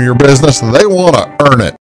give them your business, they want to earn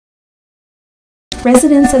it.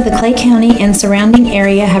 Residents of the Clay County and surrounding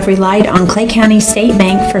area have relied on Clay County State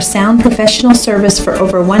Bank for sound professional service for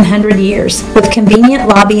over 100 years. With convenient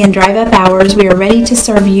lobby and drive-up hours, we are ready to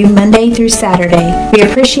serve you Monday through Saturday. We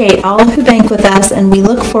appreciate all who bank with us, and we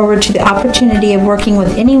look forward to the opportunity of working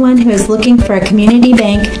with anyone who is looking for a community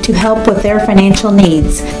bank to help with their financial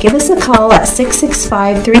needs. Give us a call at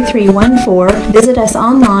 665-3314, visit us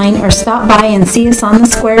online, or stop by and see us on the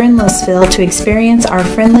square in Louisville to experience our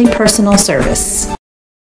friendly personal service.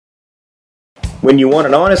 When you want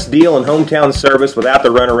an honest deal and hometown service without the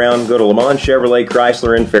runaround, go to Le Mans Chevrolet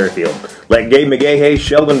Chrysler in Fairfield. Let Gabe McGahey,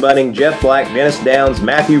 Sheldon Bunning, Jeff Black, Dennis Downs,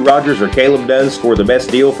 Matthew Rogers, or Caleb Dunn score the best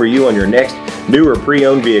deal for you on your next new or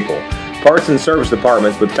pre-owned vehicle. Parts and service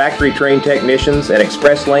departments with factory-trained technicians and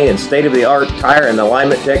express lane and state-of-the-art tire and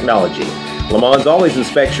alignment technology. Le Mans always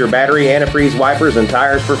inspects your battery, antifreeze, wipers, and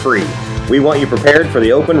tires for free. We want you prepared for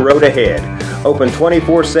the open road ahead. Open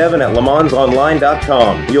 24/7 at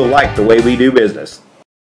lemansonline.com. You'll like the way we do business.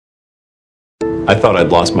 I thought I'd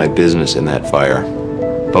lost my business in that fire,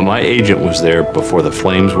 but my agent was there before the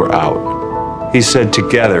flames were out. He said,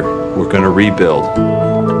 together, we're going to rebuild.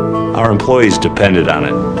 Our employees depended on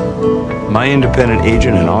it. My independent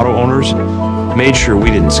agent and auto owners made sure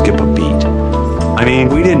we didn't skip a beat. I mean,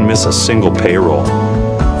 we didn't miss a single payroll.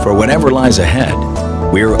 For whatever lies ahead,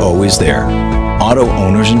 we're always there. Auto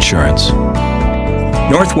Owners Insurance.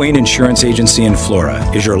 North Wayne Insurance Agency in Flora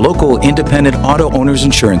is your local independent auto owners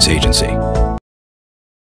insurance agency.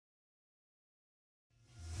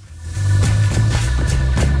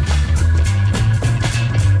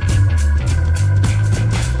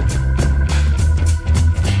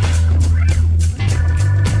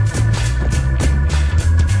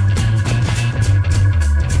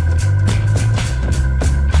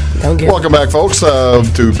 Welcome back, folks,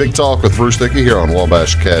 to Big Talk with Bruce Dickey here on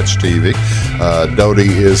Wabash Catch TV. Dodie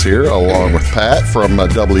is here along with Pat from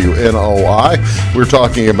WNOI. We're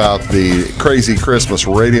talking about the Crazy Christmas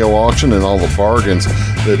Radio Auction and all the bargains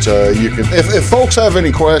that you can. If folks have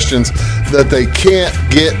any questions that they can't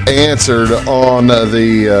get answered on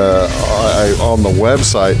the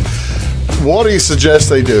website, what do you suggest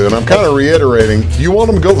they do? And I'm kind of reiterating, you want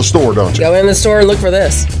them to go to the store, don't you? Go in the store and look for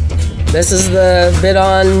this. This is the bid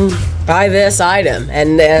on buy this item.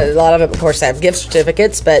 And a lot of them, of course, have gift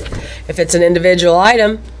certificates, but if it's an individual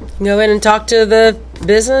item, you go in and talk to the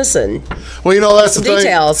business and that's the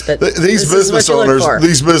details. Thing. But these business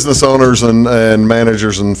owners and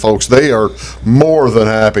managers and folks, they are more than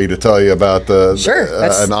happy to tell you about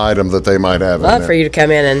an item that they might have. Love for you to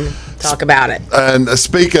come in and talk about it. And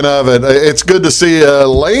speaking of it, it's good to see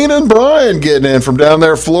Lane and Brian getting in from down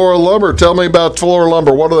there, Flora Lumber. Tell me about Flora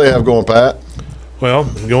Lumber. What do they have going, Pat? Well,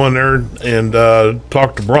 go in there and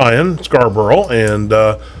talk to Brian Scarborough, and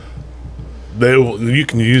you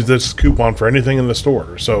can use this coupon for anything in the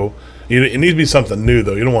store. So it needs to be something new,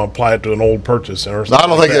 though. You don't want to apply it to an old purchase. Or something. I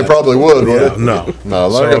don't think they probably would it? No.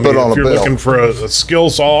 No, they're going to put on a bill. If you're looking for a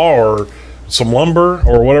skill saw or some lumber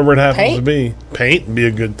or whatever it happens to be. Paint would be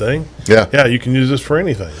a good thing. Yeah, you can use this for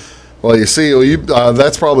anything. Well, you see,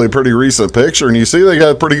 that's probably a pretty recent picture, and you see they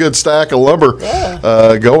got a pretty good stack of lumber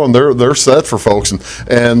going. They're set for folks,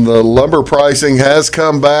 and the lumber pricing has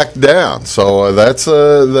come back down. So that's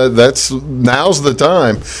now's the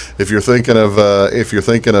time. If you're thinking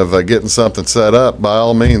of getting something set up, by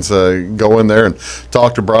all means, go in there and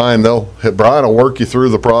talk to Brian. Brian will work you through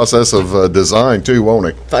the process of design too,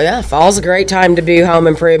 won't he? Yeah, fall's a great time to do home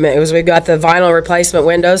improvement. We've got the vinyl replacement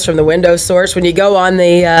windows from the Window Source. When you go on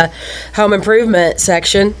the home improvement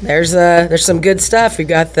section, there's some good stuff. You've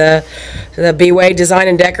got the B-Way Design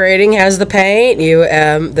and Decorating has the paint,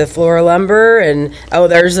 the Flora lumber, and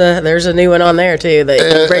there's a new one on there too.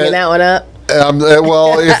 Bringing that one up.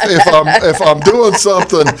 Well, if I'm doing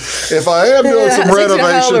something, if I am doing some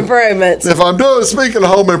renovation, if I'm doing, speaking of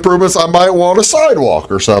home improvements, I might want a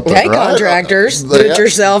sidewalk or something. Hey, right? Contractors,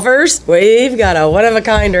 do-it-yourselfers, we've got a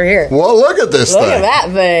one-of-a-kinder here. Well, look at this thing. Look at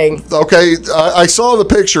that thing. Okay, I saw the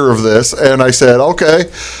picture of this, and I said,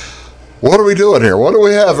 okay, what are we doing here? What do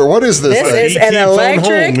we have? Or what is this thing? This is an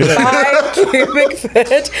electric 5 cubic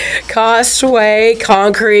foot Costway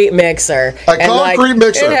concrete mixer. A concrete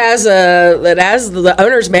mixer. It has the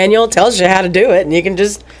owner's manual. Tells you how to do it, and you can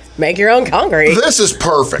just make your own concrete. This is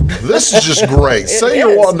perfect. This is just great.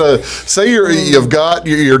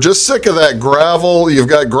 You're just sick of that gravel. You've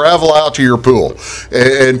got gravel out to your pool,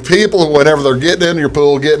 and people, whenever they're getting in your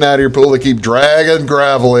pool, getting out of your pool, they keep dragging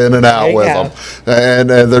gravel in and out with them, and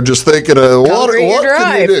they're just thinking, what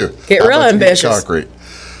can you do? Get real ambitious. Concrete.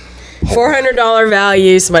 $400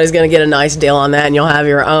 value. Somebody's going to get a nice deal on that, and you'll have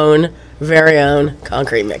your very own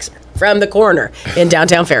concrete mixer from the corner in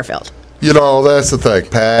downtown Fairfield. You know, that's the thing,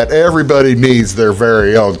 Pat. Everybody needs their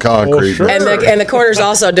very own concrete. Sure. And the corner's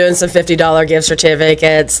also doing some $50 gift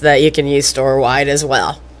certificates that you can use store-wide as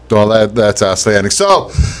well. Well, that's outstanding.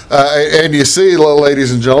 So, and you see,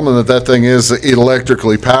 ladies and gentlemen, that thing is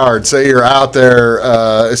electrically powered. Say you're out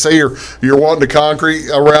there, say you're wanting to concrete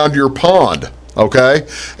around your pond. Okay,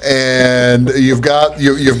 and you've gone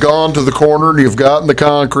to the corner and you've gotten the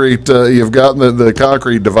concrete, the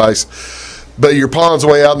concrete device. But your pond's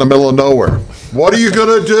way out in the middle of nowhere. What are you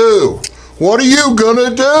going to do? What are you going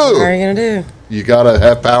to do? What are you going to do? You got to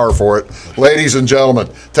have power for it. Ladies and gentlemen,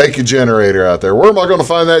 take your generator out there. Where am I going to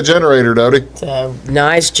find that generator, Dodie? It's a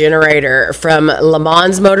nice generator from Le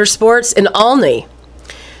Mans Motorsports in Olney.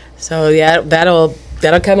 So, yeah, that'll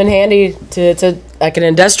come in handy to like an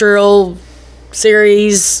industrial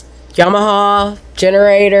series Yamaha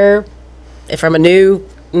generator from a new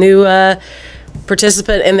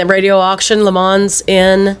participant in the radio auction, Le Mans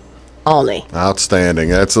in Olney. Outstanding.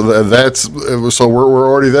 That's so we're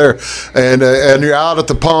already there, and you're out at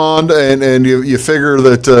the pond, and you figure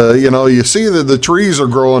that you see that the trees are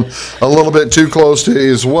growing a little bit too close to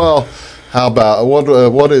you as well. How about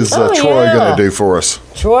what is Troy going to do for us?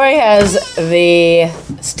 Troy has the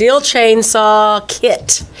steel chainsaw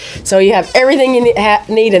kit. So you have everything you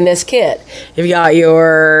need in this kit. You've got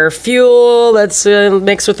your fuel that's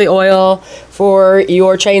mixed with the oil for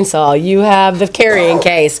your chainsaw. You have the carrying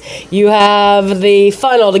case. You have the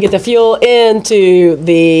funnel to get the fuel into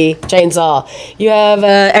the chainsaw. You have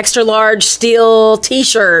an extra large steel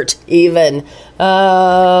t-shirt even.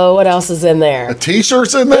 What else is in there? A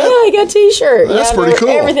t-shirt's in there? Yeah, you got a t-shirt. That's pretty cool.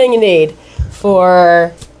 Everything you need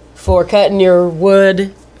for cutting your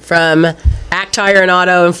wood from Act Tire and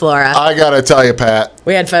Auto in Flora. I got to tell you, Pat.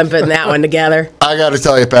 We had fun putting that one together. I got to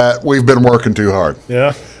tell you, Pat, we've been working too hard.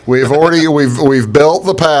 Yeah. We've built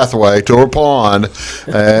the pathway to a pond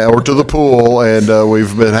or to the pool, and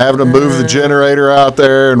we've been having to move the generator out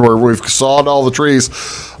there, and we've sawed all the trees.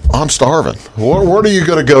 I'm starving. Where are you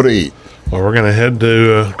going to go to eat? Well, we're going to head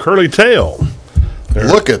to Curly Tail.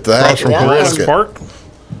 Look at that. Across from Columbus Park.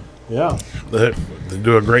 Yeah. They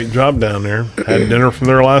do a great job down there. Had dinner from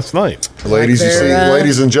there last night. Ladies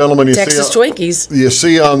and gentlemen, you Texas Twinkies. You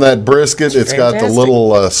see on that brisket, it's got the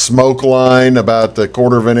little smoke line about the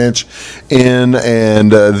 1/4 inch in,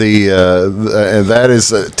 and that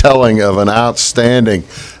is telling of an outstanding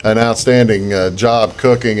job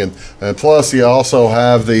cooking, and plus you also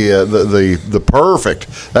have the perfect.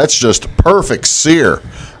 That's just perfect sear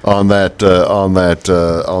on that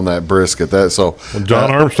brisket.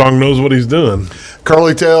 John Armstrong knows what he's doing.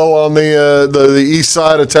 Curly Tail on the east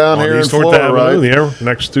side of town here in Florida, right? Avenue,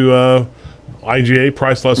 next to IGA,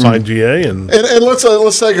 price less IGA, and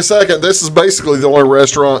let's take a second. This is basically the only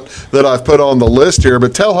restaurant that I've put on the list here.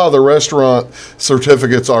 But tell how the restaurant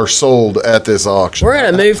certificates are sold at this auction. We're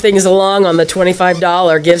going to move things along on the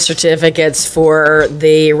 $25 gift certificates for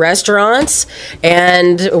the restaurants,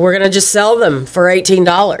 and we're going to just sell them for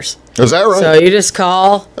 $18. Is that right? So you just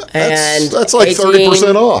call, and that's like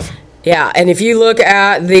 30% off. Yeah, and if you look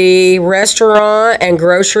at the restaurant and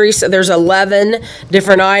groceries, there's 11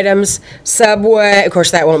 different items. Subway, of course,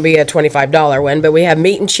 that won't be a $25 one, but we have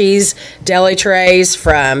meat and cheese deli trays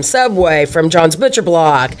from Subway, from John's Butcher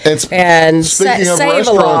Block, and speaking of Save a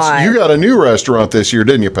restaurants, Lot. you got a new restaurant this year,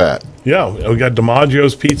 didn't you, Pat? Yeah, we got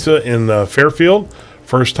DiMaggio's Pizza in Fairfield.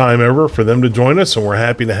 First time ever for them to join us, and we're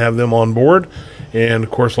happy to have them on board. And,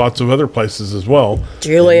 of course, lots of other places as well.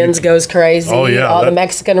 Julian's goes crazy. Oh, yeah. All the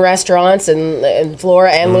Mexican restaurants in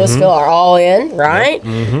Flora and Louisville are all in, right?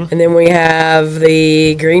 And then we have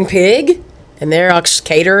the Green Pig, and they're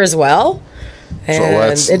cater as well.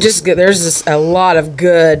 And there's just a lot of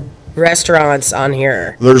good restaurants on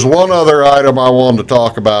here. There's one other item I wanted to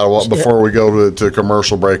talk about before we go to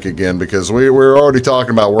commercial break again, because we're already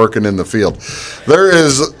talking about working in the field. There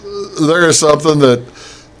is something that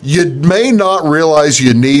you may not realize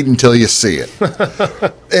you need until you see it.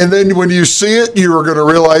 And then when you see it, you are going to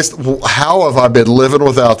realize, how have I been living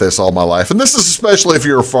without this all my life? And this is especially if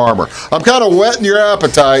you're a farmer. I'm kind of whetting your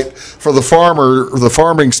appetite for the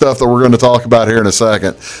farming stuff that we're going to talk about here in a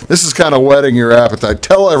second. This is kind of whetting your appetite.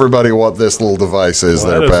 Tell everybody what this little device is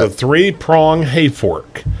there, Pat. It's a 3-prong hay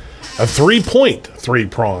fork. A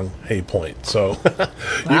 3-prong hay point. So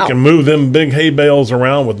you can move them big hay bales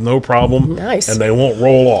around with no problem. Nice. And they won't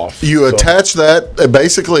roll off. You attach that, it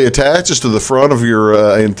basically attaches to the front of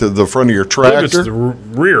your into the front of your tractor. I believe it's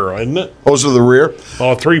the rear, isn't it? Oh, is it the rear?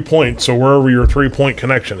 3-point, so wherever your 3-point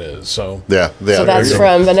connection is. So yeah. So that's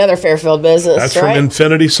from another Fairfield business, That's right? from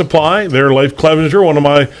Infinity Supply. They're Leif Clevenger, one of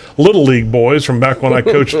my Little League boys from back when I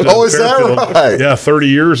coached is Fairfield. that right? Yeah, 30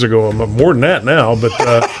 years ago. More than that now, but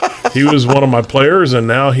he was one of my players, and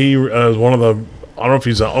now he is one of the, I don't know if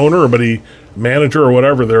he's an owner, but he manager or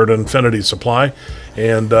whatever there at Infinity Supply.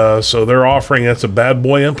 And so they're offering, that's a bad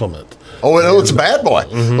boy implement. Oh, it's a bad boy.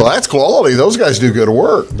 Mm-hmm. Well, that's quality. Those guys do good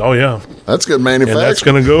work. Oh, yeah. That's good manufacturing. And that's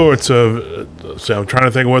going to go, so I'm trying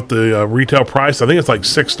to think of what the retail price, I think it's like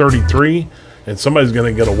 $633. And somebody's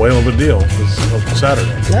going to get a whale of a deal this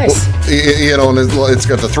Saturday. Nice. Well, and it's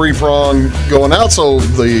got the 3-prong going out, so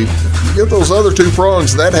you get those other 2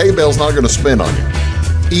 prongs, that hay bale's not going to spin on you.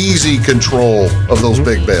 Easy control of those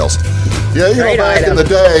big bales. Yeah, back in the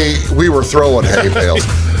day, we were throwing hay bales.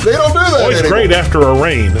 They don't do that Always anymore. great after a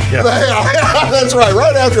rain. Yeah. That's right.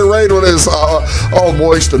 Right after rain, when it's all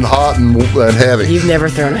moist and hot and heavy. You've never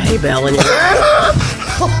thrown a hay bale in your life.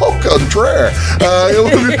 Au contraire.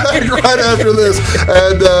 We'll be back right after this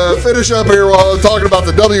and finish up here while I'm talking about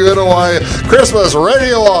the WNOI Christmas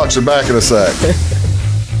radio auction. Back in a sec.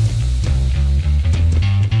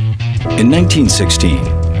 In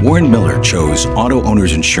 1916, Warren Miller chose Auto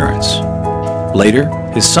Owners Insurance. Later,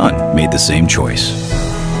 his son made the same choice,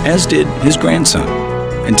 as did his grandson.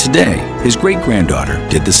 And today, his great-granddaughter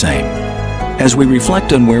did the same. As we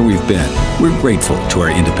reflect on where we've been, we're grateful to our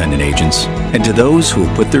independent agents and to those who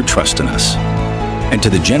have put their trust in us, and to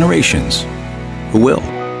the generations who will.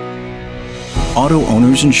 Auto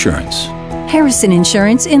Owners Insurance. Harrison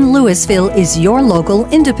Insurance in Louisville is your local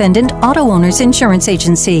independent auto owners insurance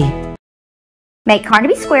agency. Make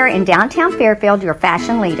Carnaby Square in downtown Fairfield your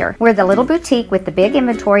fashion leader. We're the little boutique with the big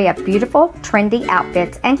inventory of beautiful, trendy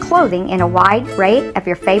outfits and clothing in a wide array of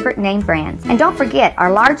your favorite name brands. And don't forget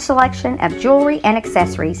our large selection of jewelry and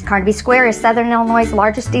accessories. Carnaby Square is Southern Illinois'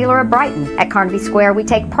 largest dealer of Brighton. At Carnaby Square, we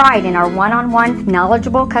take pride in our one-on-one,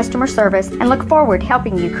 knowledgeable customer service and look forward to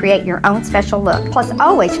helping you create your own special look. Plus,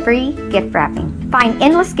 always free gift wrapping. Find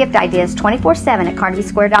endless gift ideas 24/7 at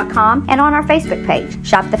CarnabySquare.com and on our Facebook page.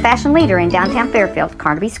 Shop the fashion leader in downtown Fairfield,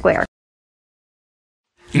 Carnaby Square.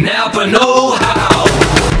 Napa know-how.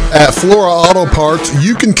 At Flora Auto Parts,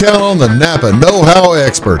 you can count on the Napa know-how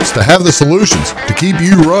experts to have the solutions to keep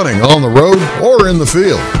you running on the road or in the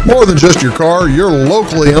field. More than just your car, your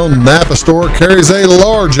locally owned Napa store carries a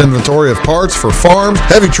large inventory of parts for farms,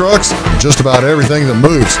 heavy trucks, and just about everything that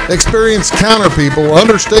moves. Experienced counter people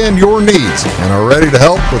understand your needs and are ready to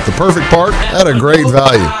help with the perfect part at a great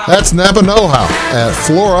value. That's Napa know-how at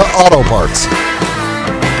Flora Auto Parts.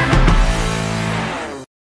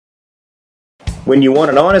 When you want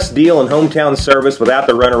an honest deal and hometown service without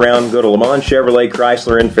the runaround, go to Lamont Chevrolet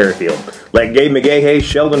Chrysler in Fairfield. Let Gabe McGahey,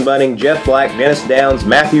 Sheldon Bunning, Jeff Black, Dennis Downs,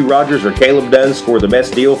 Matthew Rogers, or Caleb Dunn score the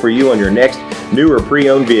best deal for you on your next new or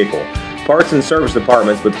pre-owned vehicle. parts and service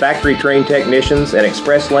departments with factory-trained technicians and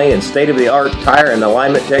express lane and state-of-the-art tire and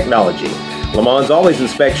alignment technology. Le Mans always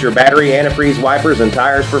inspects your battery, antifreeze, wipers, and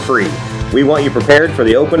tires for free. We want you prepared for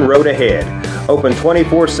the open road ahead. Open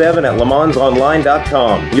 24/7 at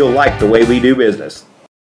lemansonline.com. You'll like the way we do business.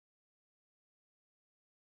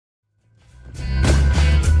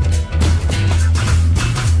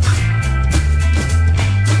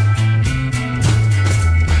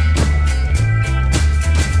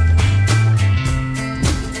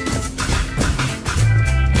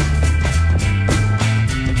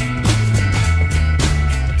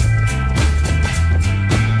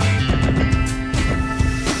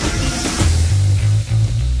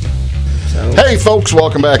 Hey folks,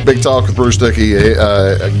 welcome back. Big Talk with Bruce Dickey.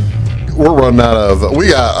 We're running out of, we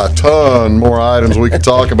got a ton more items we could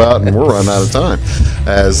talk about, and we're running out of time.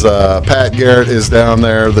 As Pat Garrett is down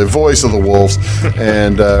there, the voice of the Wolves,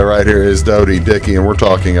 and right here is Dodie, Dickey, and we're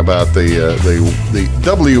talking about the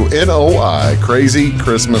WNOI Crazy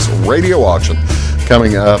Christmas Radio Auction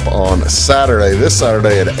coming up on Saturday, this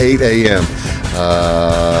Saturday at 8 a.m.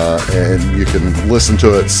 And you can listen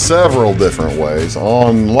to it several different ways: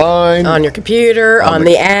 online, on your computer, on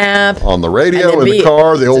the app, on the radio, in the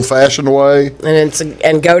car, the old-fashioned way.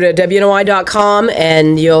 And go to WNOI.com,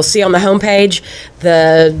 and you'll see on the homepage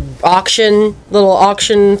the little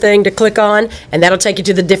auction thing to click on, and that'll take you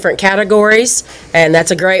to the different categories. And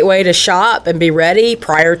that's a great way to shop and be ready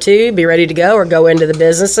be ready to go, or go into the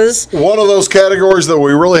businesses. One of those categories that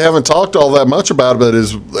we really haven't talked all that much about, but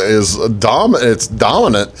is dominant. It's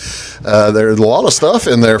dominant. There's a lot of stuff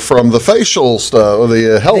in there, from the facial stuff,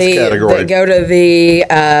 the health category. Go to the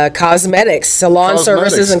cosmetics, salon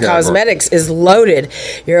services and cosmetics is loaded.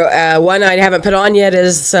 One I haven't put on yet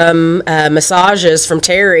is some massages from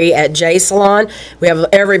Terry at J Salon. We have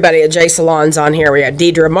everybody at J Salons on here. We have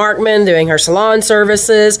Deidre Markman doing her salon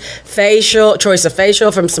services, choice of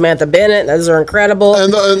facial from Samantha Bennett. Those are incredible.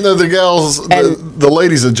 And the gals, the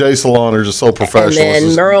ladies at J Salon are just so professional. And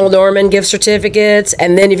then Merle Norman gift certificates.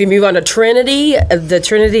 And then if you move on to Trinity, the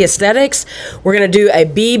Trinity Aesthetics, we're going to do a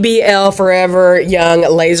BBL Forever Young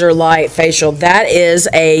Laser Light Facial. That is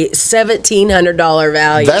a $1,700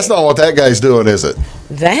 value. That's not what that guy's doing, is it?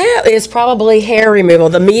 That is probably hair removal.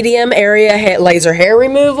 The medium area laser hair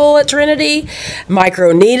removal at Trinity,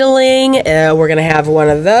 micro needling. We're going to have one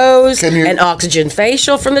of those. An oxygen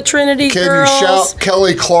facial from the Trinity girls. Can you shout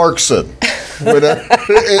Kelly Clarkson? Whatever.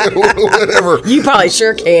 You probably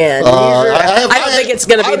sure can. I don't think it's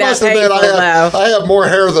going to be that painful, though. I have more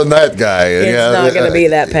hair than that guy. It's not going to be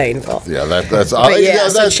that painful. Yeah, that's.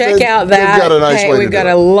 So check out that. Got a nice way we've got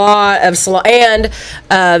a lot of and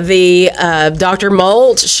the Dr.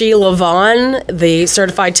 Molt, Sheila Vaughn, the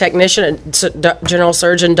certified technician at General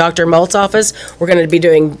Surgeon Dr. Molt's office. We're going to be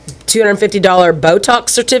doing $250 Botox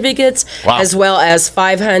certificates, as well as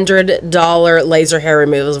 $500 laser hair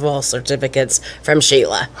removal certificates from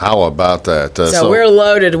Sheila. How about that? So we're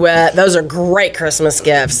loaded with those. Are great Christmas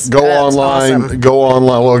gifts. Go online. Awesome. Go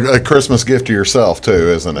online. Well, a Christmas gift to yourself too,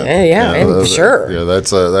 isn't it? Yeah, sure. Yeah,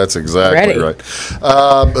 that's exactly right.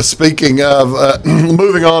 Speaking of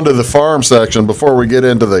moving on to the farm section, before we get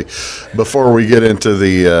into the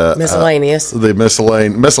miscellaneous,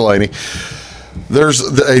 miscellany. There's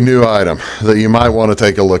a new item that you might want to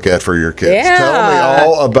take a look at for your kids. Yeah. Tell me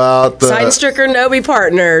all about the Seidenstricker Nobi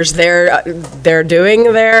Partners. They're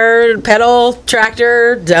doing their pedal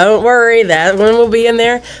tractor. Don't worry, that one will be in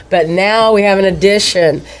there. But now we have an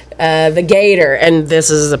addition. The Gator, and this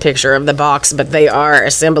is a picture of the box, but they are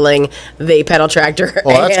assembling the pedal tractor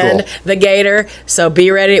and the Gator. So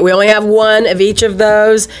be ready. We only have one of each of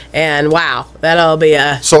those, and wow, that'll be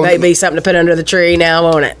maybe something to put under the tree now,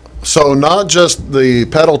 won't it? So not just the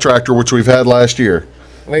pedal tractor, which we've had last year.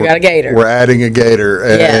 We got a Gator. We're adding a Gator.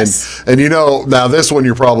 And, yes. And now this one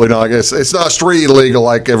you're probably not, it's not street legal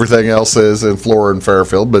like everything else is in Flora and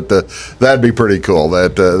Fairfield, but that'd be pretty cool.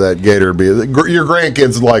 That Gator would be, your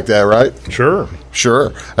grandkids like that, right? Sure.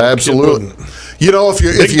 Absolutely.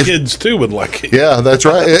 If you kids too would like it. Yeah, that's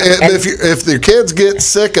right. If the kids get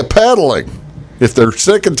sick of pedaling, if they're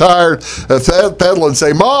sick and tired of pedaling,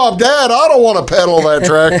 say, Mom, Dad, I don't want to pedal that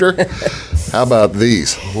tractor. How about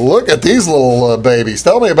these? Look at these little babies.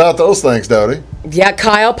 Tell me about those things, Dodie. Yeah,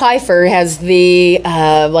 Kyle Pfeiffer has the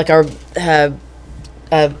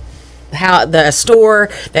store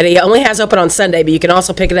that he only has open on Sunday, but you can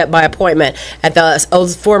also pick it up by appointment at the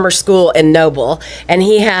old former school in Noble. And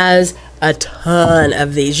he has a ton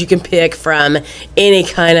of these. You can pick from any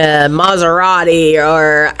kind of Maserati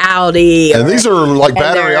or Audi. And these are like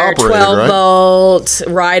battery operated, 12 right? volt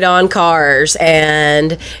ride-on cars,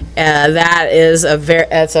 and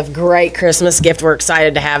that's a great Christmas gift. We're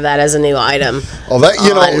excited to have that as a new item. Oh, that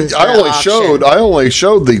I only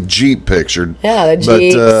showed the Jeep picture. Yeah, the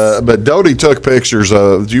Jeeps. But Dodie took pictures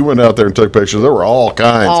of. You went out there and took pictures. There were all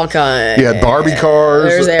kinds. All kinds. You had Barbie cars.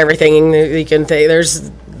 There's everything you can think.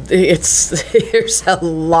 There's a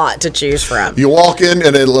lot to choose from. You walk in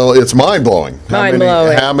and it's mind blowing.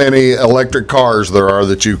 Mind-blowing. How many electric cars there are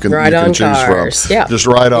that you can choose cars. from? Yeah, just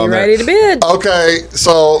right on there. there. Ready to bid? Okay,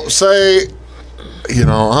 so say,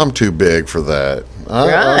 I'm too big for that.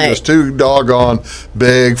 I'm just too doggone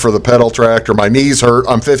big for the pedal tractor. My knees hurt.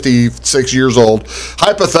 I'm 56 years old.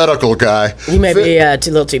 Hypothetical guy. You may be a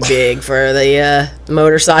little too big for the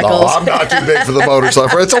motorcycles. No, I'm not too big for the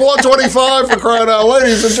motorcycle. It's a 125 for crying out.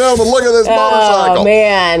 Ladies and gentlemen, look at this motorcycle. Oh,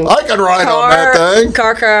 man. I can ride on that thing.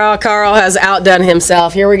 Carl has outdone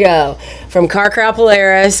himself. Here we go. From Car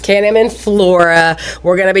Polaris, Can-Am in Flora,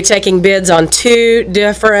 we're going to be taking bids on 2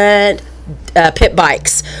 different pit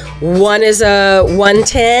bikes. One is a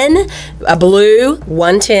 110, a blue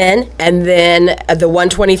 110, and then the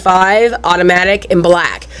 125 automatic in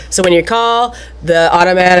black. So when you call, the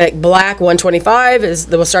automatic black 125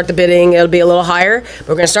 we'll start the bidding. It'll be a little higher.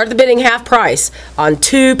 We're going to start the bidding half price on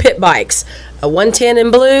 2 pit bikes, a 110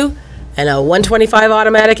 in blue and a 125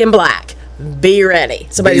 automatic in black. Be ready.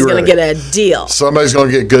 Somebody's going to get a deal. Somebody's going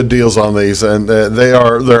to get good deals on these, and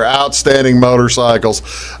they're outstanding motorcycles.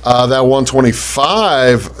 That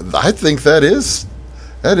 125, I think that is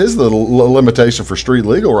the limitation for street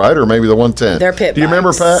legal, right? Or maybe the 110. They're pit bikes. Do you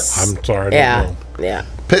remember, Pat? I'm sorry. Yeah.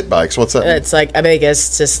 Pit bikes. What's that? It's like, I think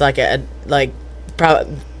it's just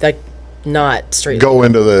not street. Go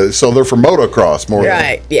into so they're for motocross more.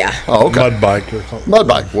 Right. Yeah. Oh, okay. Mud bike or something. Mud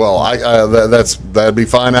bike. Well, that'd be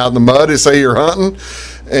fine out in the mud. Say you're hunting,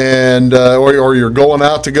 and or you're going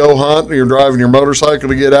out to go hunt. Or you're driving your motorcycle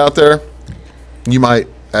to get out there. You might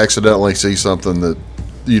accidentally see something that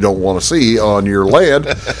you don't want to see on your land,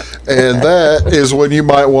 and that is when you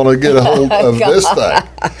might want to get a hold of this thing.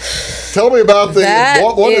 Tell me about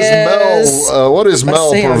what is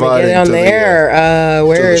Mel providing get on to there.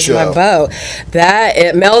 Where is my bow?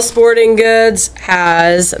 Mel Sporting Goods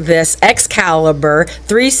has this Excalibur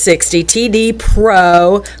 360 TD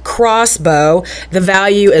Pro crossbow. The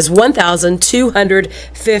value is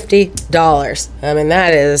 $1,250. I mean,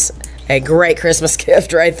 that is a great Christmas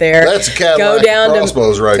gift right there. That's a Cadillac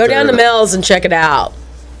crossbows right there. Go down to Mel's and check it out.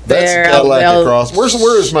 That's a Cadillac cross.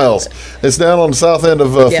 Where is Mel's? It's down on the south end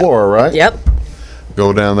of Flora, right? Yep.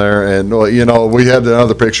 Go down there, and we had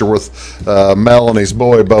another picture with Mel and his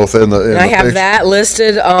boy both in the. I have that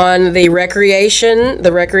listed on the recreation.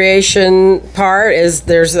 The recreation part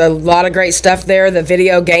there's a lot of great stuff there. The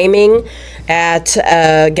video gaming at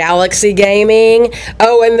Galaxy Gaming.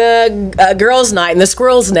 Oh, and the girls' night and the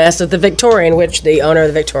Squirrel's Nest at the Victorian, which the owner of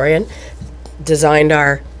the Victorian designed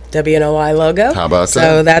our WNOI logo. How about that?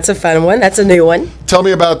 So that's a fun one. That's a new one. Tell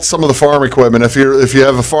me about some of the farm equipment. If you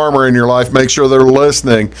have a farmer in your life, make sure they're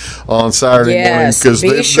listening on Saturday morning, because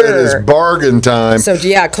it is bargain time. So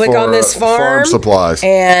click on this farm supplies.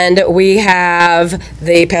 And we have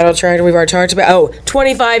the pedal tractor we've already talked about.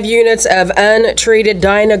 25 units of untreated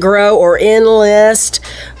Dyna-Gro or Enlist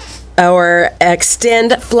or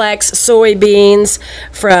Extend Flex soybeans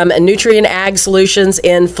from Nutrient Ag Solutions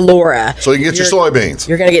in Flora. So you can get your soybeans.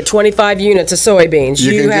 You're going to get 25 units of soybeans.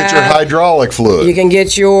 You can get your hydraulic fluid. You can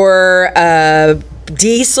get your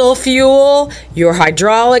diesel fuel, your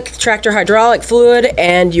tractor hydraulic fluid,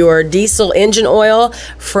 and your diesel engine oil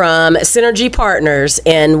from Synergy Partners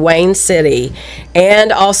in Wayne City.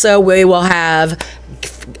 And also we will have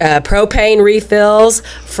propane refills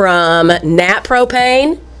from Nat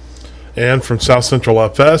Propane. And from South Central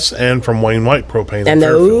FS and from Wayne White Propane. And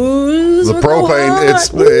those the propane,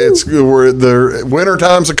 the winter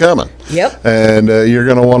times are coming. Yep. And you're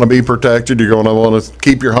going to want to be protected. You're going to want to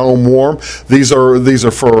keep your home warm. These are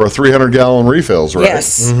for 300-gallon refills, right?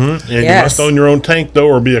 Yes. Mm-hmm. And you must own your own tank, though,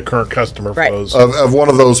 or be a current customer for those. Of one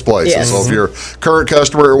of those places. Yes. So if you're a current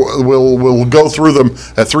customer, we'll go through them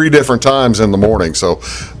at 3 different times in the morning. So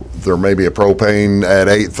there may be a propane at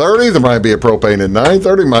 8:30. There might be a propane at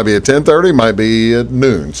 9:30. Might be at 10:30. Might be at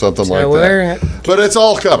noon. Something like that. But it's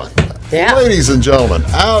all coming. Yeah. Ladies and gentlemen,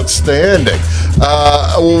 outstanding.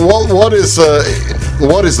 What is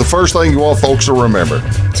the first thing you want folks to remember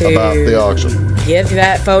about the auction? Get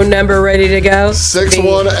that phone number ready to go.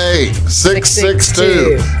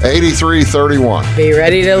 618-662-8331. Be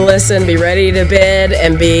ready to listen, be ready to bid,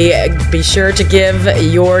 and be sure to give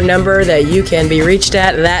your number that you can be reached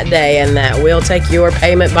at that day, and that we'll take your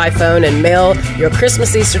payment by phone and mail your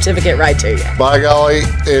Christmassy certificate right to you. By golly,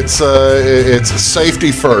 it's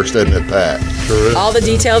safety first, isn't it, Pat? Sure is. All the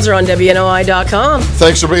details are on WNOI.com.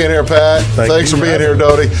 Thanks for being here, Pat. Thanks for being here,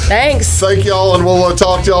 Dodie. Thanks. Thank y'all, and we'll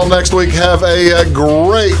talk to y'all next week. Have a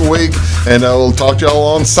great week, and we'll talk to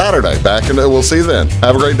y'all on Saturday. We'll see you then.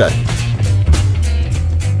 Have a great day.